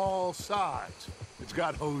from all sides. It's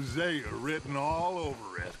got Hosea written all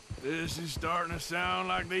over it. This is starting to sound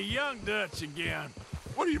like the Young Dutch again.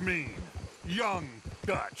 What do you mean, Young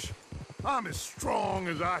Dutch? I'm as strong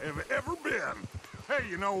as I have ever been. Hey,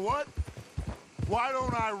 you know what? Why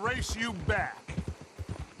don't I race you back?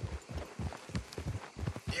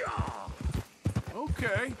 Yeah.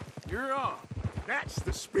 Okay, you're on. That's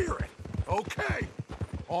the spirit. Okay.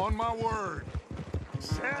 On my word.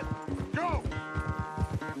 Set, go!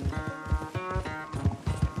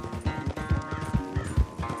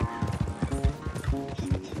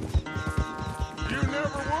 You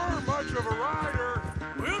never were much of a rider.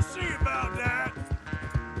 We'll see about that.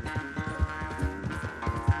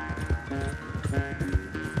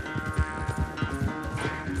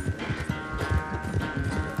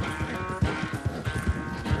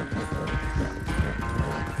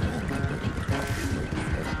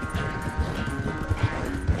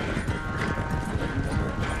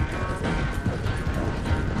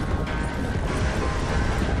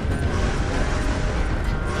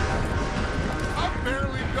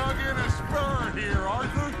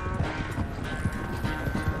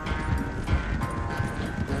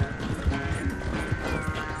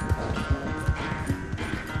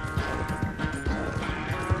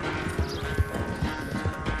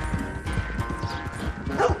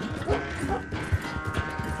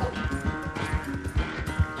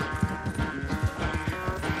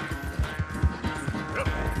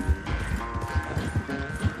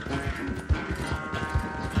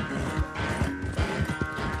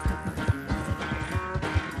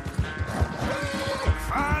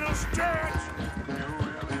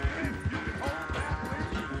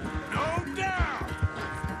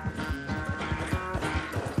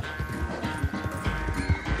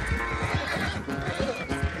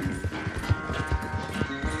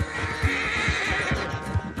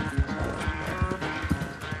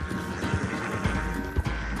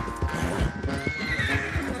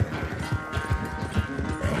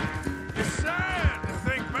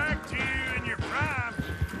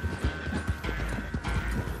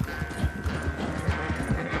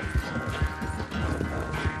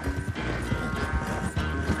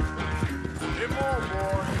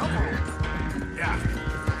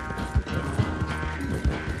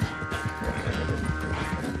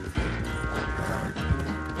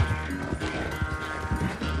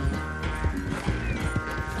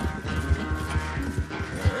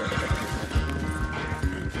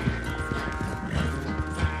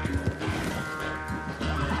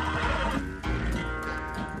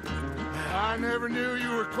 never knew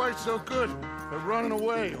you were quite so good at running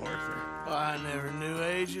away, Arthur. I never knew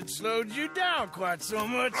age had slowed you down quite so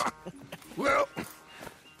much. Well,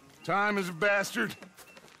 time is a bastard.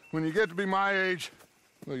 When you get to be my age,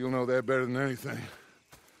 well, you'll know that better than anything.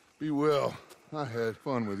 Be well. I had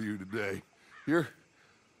fun with you today.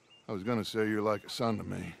 I was gonna say you're like a son to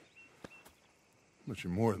me. But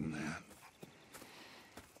you're more than that.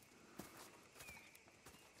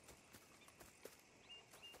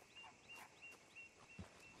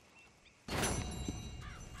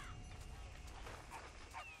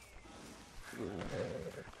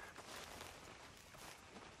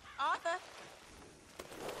 Arthur?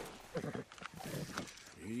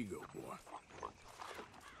 Here you go, boy.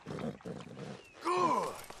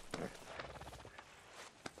 Good!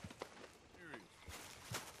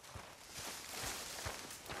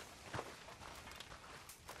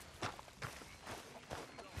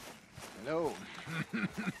 Hello.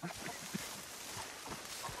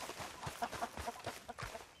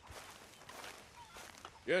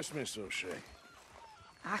 Yes, Miss O'Shea.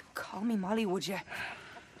 Call me Molly, would you?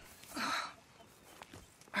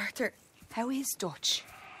 Arthur, how is Dutch?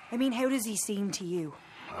 I mean, how does he seem to you?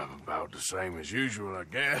 About the same as usual, I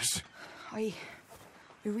guess. I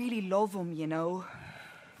really love him, you know.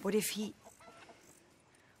 But if he...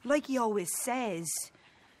 Like he always says,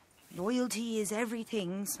 loyalty is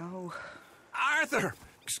everything, so... Arthur!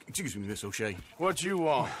 Excuse me, Miss O'Shea. What you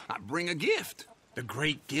want? I bring a gift. The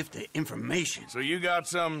great gift of information. So you got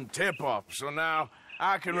some tip-off, so now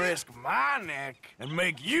I can risk my neck and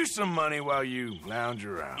make you some money while you lounge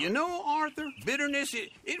around. You know, Arthur, bitterness,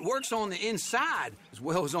 it works on the inside as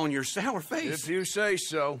well as on your sour face. If you say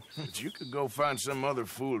so. But you could go find some other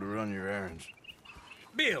fool to run your errands.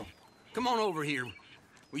 Bill, come on over here.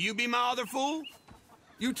 Will you be my other fool?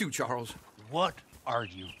 You too, Charles. What are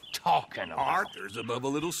you talking about? Arthur's above a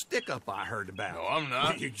little stick-up I heard about. No, I'm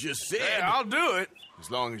not. You just said... Hey, I'll do it,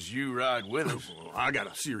 as long as you ride with us. I got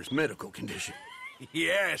a serious medical condition.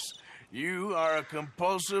 Yes, you are a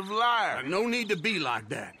compulsive liar. No need to be like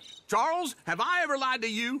that. Charles, have I ever lied to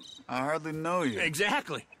you? I hardly know you.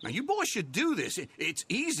 Exactly. Now, you boys should do this. It's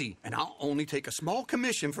easy, and I'll only take a small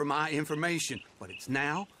commission for my information. But it's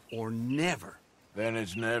now or never. Then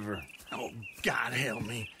it's never. Oh, God help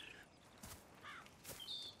me.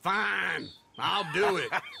 Fine, I'll do it.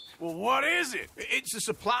 Well, what is it? It's a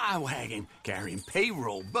supply wagon carrying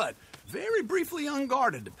payroll, but very briefly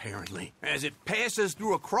unguarded, apparently. As it passes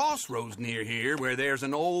through a crossroads near here where there's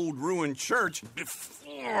an old ruined church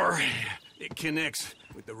before it connects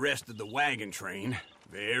with the rest of the wagon train.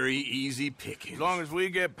 Very easy pickings. As long as we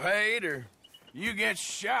get paid or you get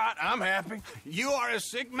shot, I'm happy. You are a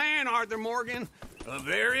sick man, Arthur Morgan. A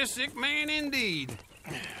very sick man indeed.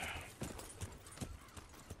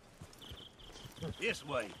 This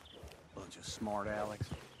way. Bunch of smart Alex.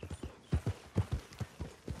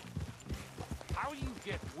 How you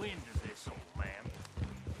get wind of this, old man?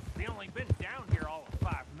 We only been down here all of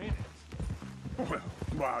 5 minutes. Well,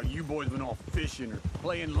 while you boys been off fishing or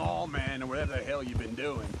playing lawman or whatever the hell you've been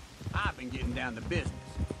doing, I've been getting down to business.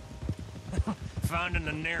 Finding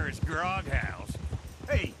the nearest grog house.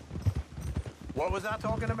 Hey! What was I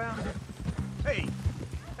talking about? Hey!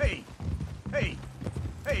 Hey! Hey!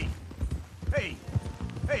 Hey! Hey!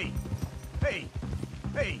 Hey! Hey!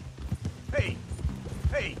 Hey! Hey!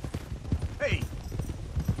 Hey! Hey!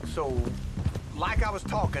 So, like I was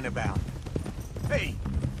talking about. Hey!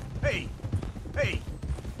 Hey! Hey!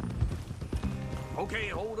 Okay,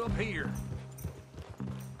 hold up here.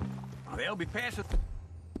 Now, they'll be passing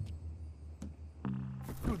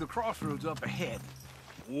through the crossroads up ahead.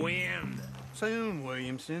 When? Soon,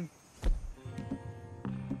 Williamson.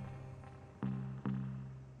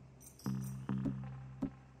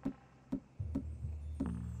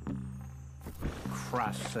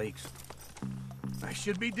 Christ's sakes. I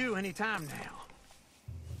should be due any time now.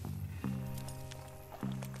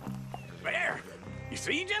 There! You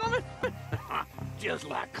see, gentlemen? Just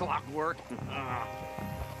like clockwork.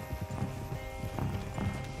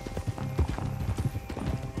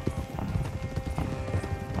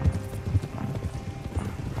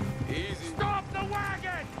 Easy. Stop the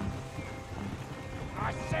wagon!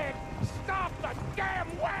 I said, stop the damn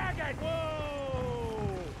wagon! Whoa!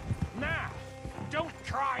 Now, don't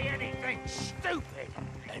try anything stupid,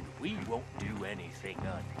 and we won't do anything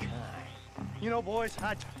unkind. You know, boys,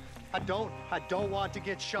 I don't want to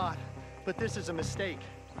get shot, but this is a mistake.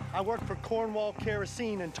 I work for Cornwall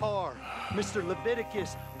Kerosene and Tar, Mr.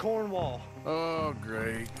 Leviticus Cornwall. Oh,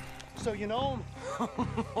 great. So you know him?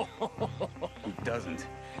 He doesn't.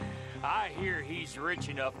 I hear he's rich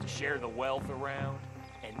enough to share the wealth around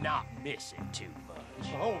and not miss it too much.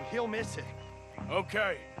 Oh, he'll miss it.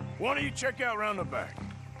 Okay. Why don't you check out round the back?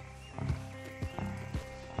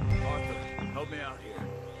 Arthur, help me out here.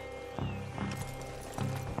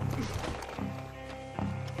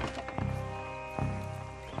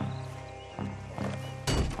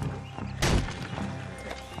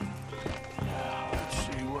 Let's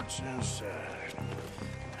see what's inside.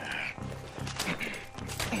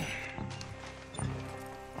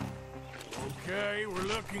 Okay, we're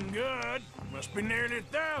looking good. Must be nearly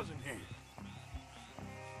 1,000 here.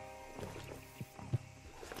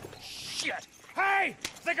 Shit! Hey!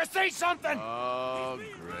 Think I see something! Oh,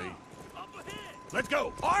 great. Let's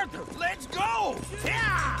go! Arthur, let's go!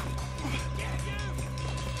 Yeah!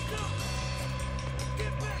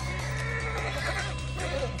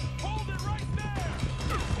 Hold it right there!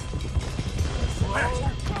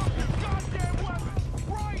 Slow. Drop your goddamn weapons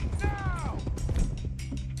right now!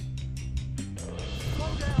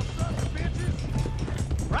 Slow down, son of bitches!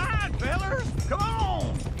 Ride, fellers! Come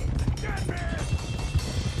on! Get me!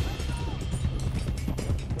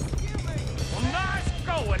 Well, nice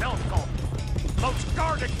going, Uncle! Most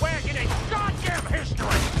guarded wagon in goddamn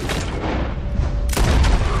history!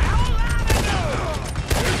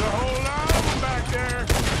 There's a whole lot of them back there!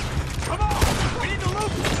 Come on! We need to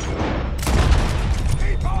loop!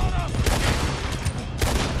 Keep on up!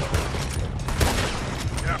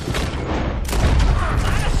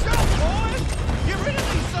 Line us up, boys! Get rid of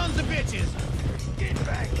these sons of bitches! Get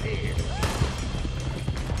back here!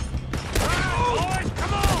 Boys,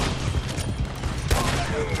 come on!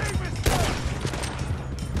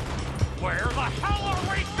 Where the hell are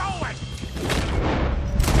we going?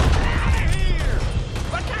 Out of here!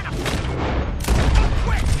 What kind of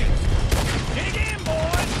questions? Dig in,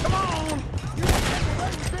 boys! Come on! You ain't getting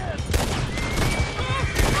away with this!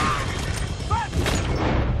 But,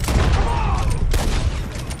 come on!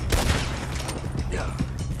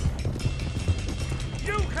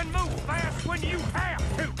 You can move fast when you have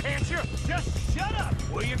to, can't you? Just shut up,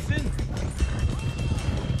 Williamson!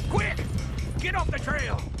 Quick! Get off the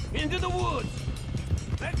trail! Into the woods!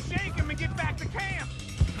 Let's shake him and get back to camp!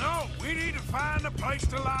 No, we need to find a place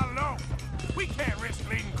to lie low. We can't risk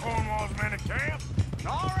leading Cornwall's men to camp.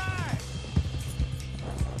 All right!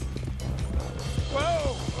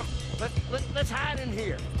 Whoa! Let's hide in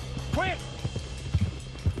here. Quick!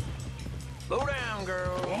 Slow down,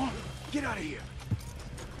 girl. Go on. Get out of here.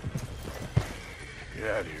 Get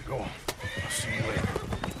out of here. Go on. I'll see you later.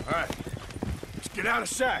 All right. Let's get out of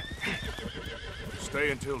sight.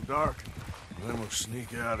 Stay until dark, and then we'll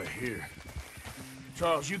sneak out of here.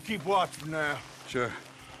 Charles, you keep watch for now. Sure.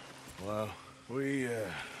 Well, we,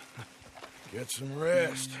 get some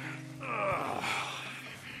rest. All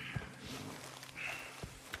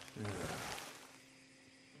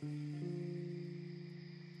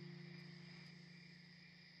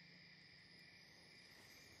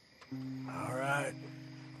right.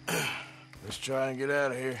 Let's try and get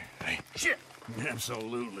out of here. Hey, shit!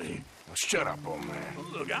 Absolutely. Well, shut up, old man.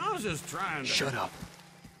 Look, I was just trying to... Shut up.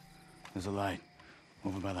 There's a light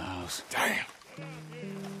over by the house. Damn.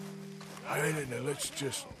 All right, now let's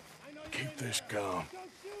just keep this calm.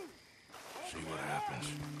 See what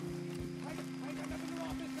happens.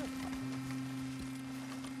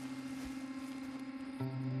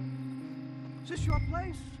 Is this your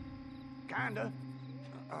place? Kinda.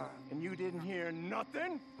 And you didn't hear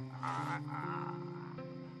nothing?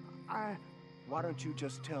 Why don't you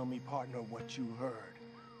just tell me, partner, what you heard?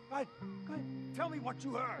 Go ahead. Tell me what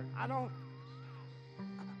you heard. I don't...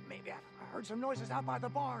 Maybe I heard some noises out by the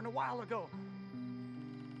barn a while ago.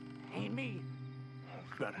 Ain't me.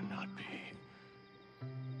 Better not be.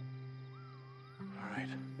 All right.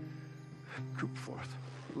 Group forth.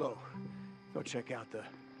 Low. Go check out the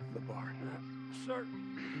barn. Sir.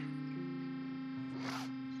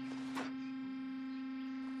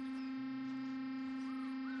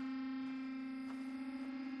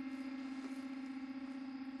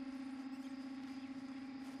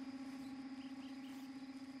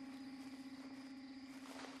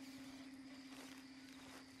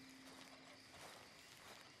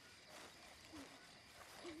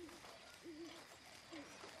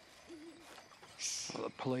 Well, the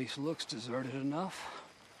place looks deserted enough.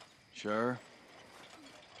 Sure.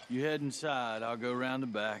 You head inside, I'll go round the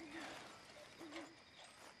back.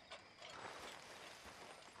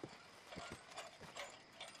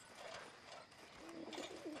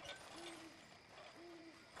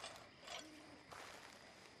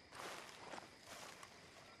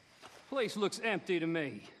 Place looks empty to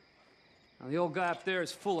me. Now, the old guy up there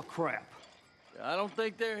is full of crap. I don't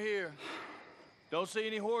think they're here. Don't see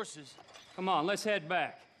any horses. Come on, let's head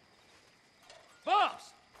back.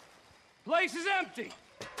 Boss! Place is empty!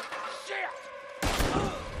 Shit!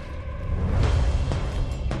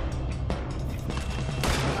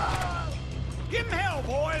 Give him hell,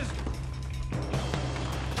 boys!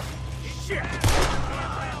 Shit!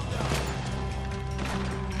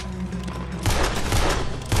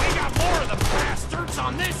 We got more of the bastards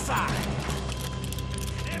on this side!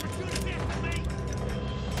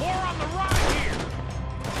 More on the right here!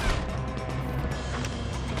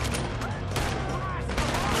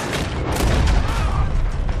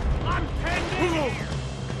 I'm penned in here!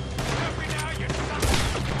 Every now you stop!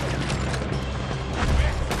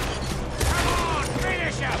 Come on,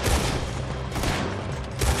 finish him!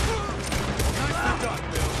 Nicely done,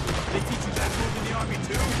 Bill. They teach you that move in the Army,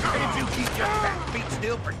 too? Can't you keep your fat feet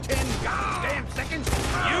still for 10 goddamn seconds?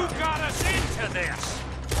 You got us into this!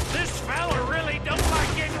 This fella really don't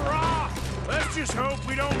like getting raw! Let's just hope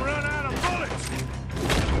we don't run out of bullets!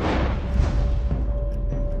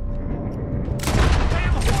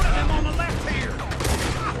 Damn horde of them on the left here!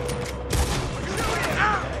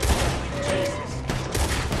 Jesus.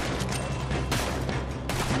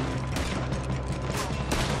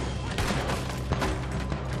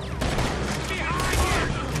 Behind you!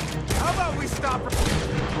 How about we stop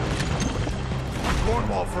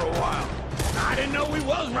Cornwall for a while? I didn't know we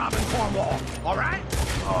was robbing Cornwall, all right?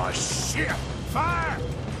 Oh, shit! Fire!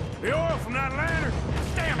 The oil from that lantern!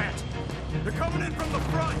 Damn it! They're coming in from the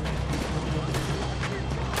front!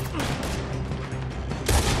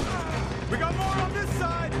 We got more on this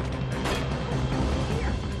side!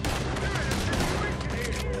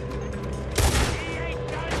 He ain't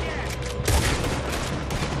done yet!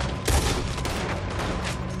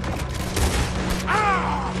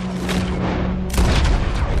 Ah!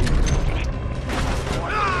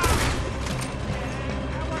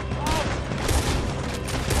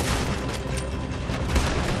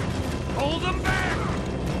 Hold them back!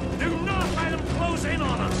 Do not let them close in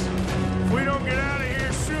on us! If we don't get out of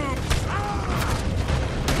here soon...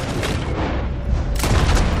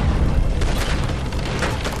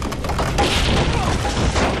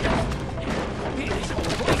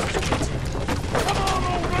 Come on,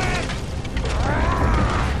 old man!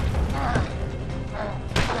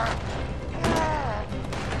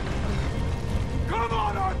 Come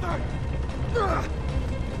on, Arthur!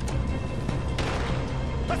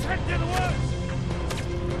 Let's head to the woods!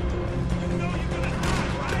 You know you're gonna die,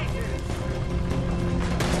 right?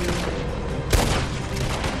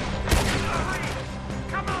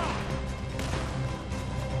 Come on!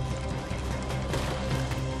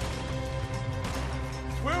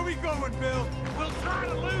 Where are we going, Bill? We'll try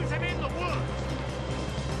to lose him in the woods!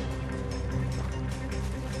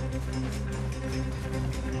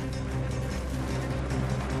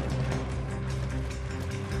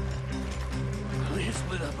 Let's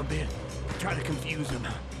split up a bit. Try to confuse him.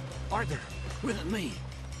 Arthur, with me.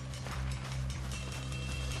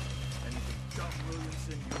 Anything dumb,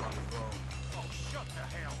 Williamson, you're on the phone. Oh, shut the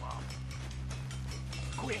hell up.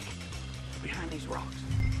 Quick, behind these rocks.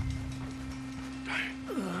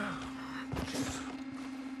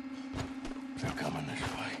 They're coming this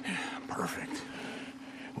way. Perfect.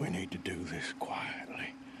 We need to do this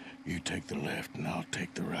quietly. You take the left and I'll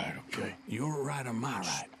take the right, okay? Your right or my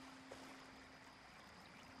right?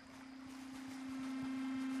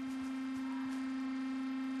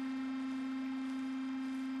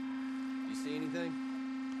 You see anything?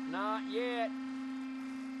 Not yet.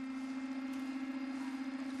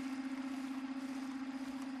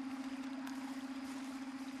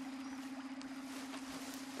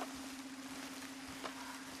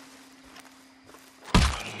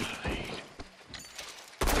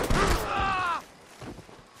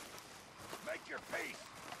 Make your peace.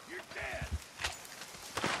 You're dead.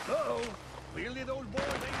 Uh-oh. Clearly those boys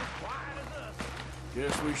ain't as quiet as us.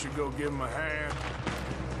 Guess we should go give him a hand.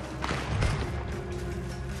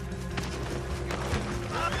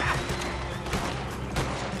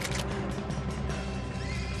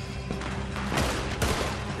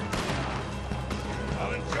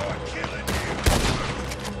 I'll enjoy killing you.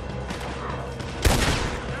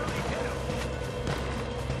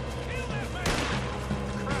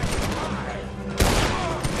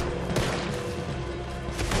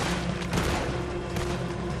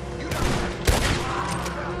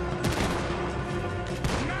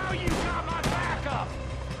 Now you got my backup!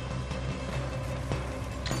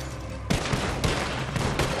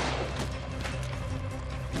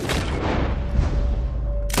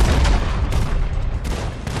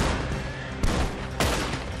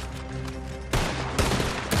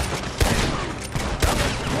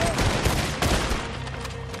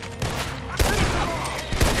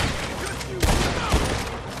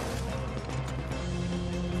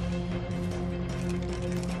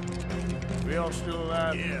 We all still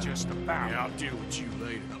alive? Yeah, just about. Yeah, I'll deal with you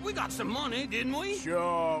later. We got some money, didn't we?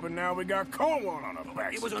 Sure, but now we got Cornwall on our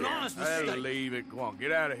backs. It was an honest mistake. Leave it. Go on,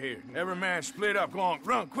 get out of here. Every man split up. Go on,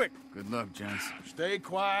 run, quick. Good luck, gents. Stay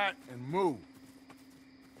quiet and move.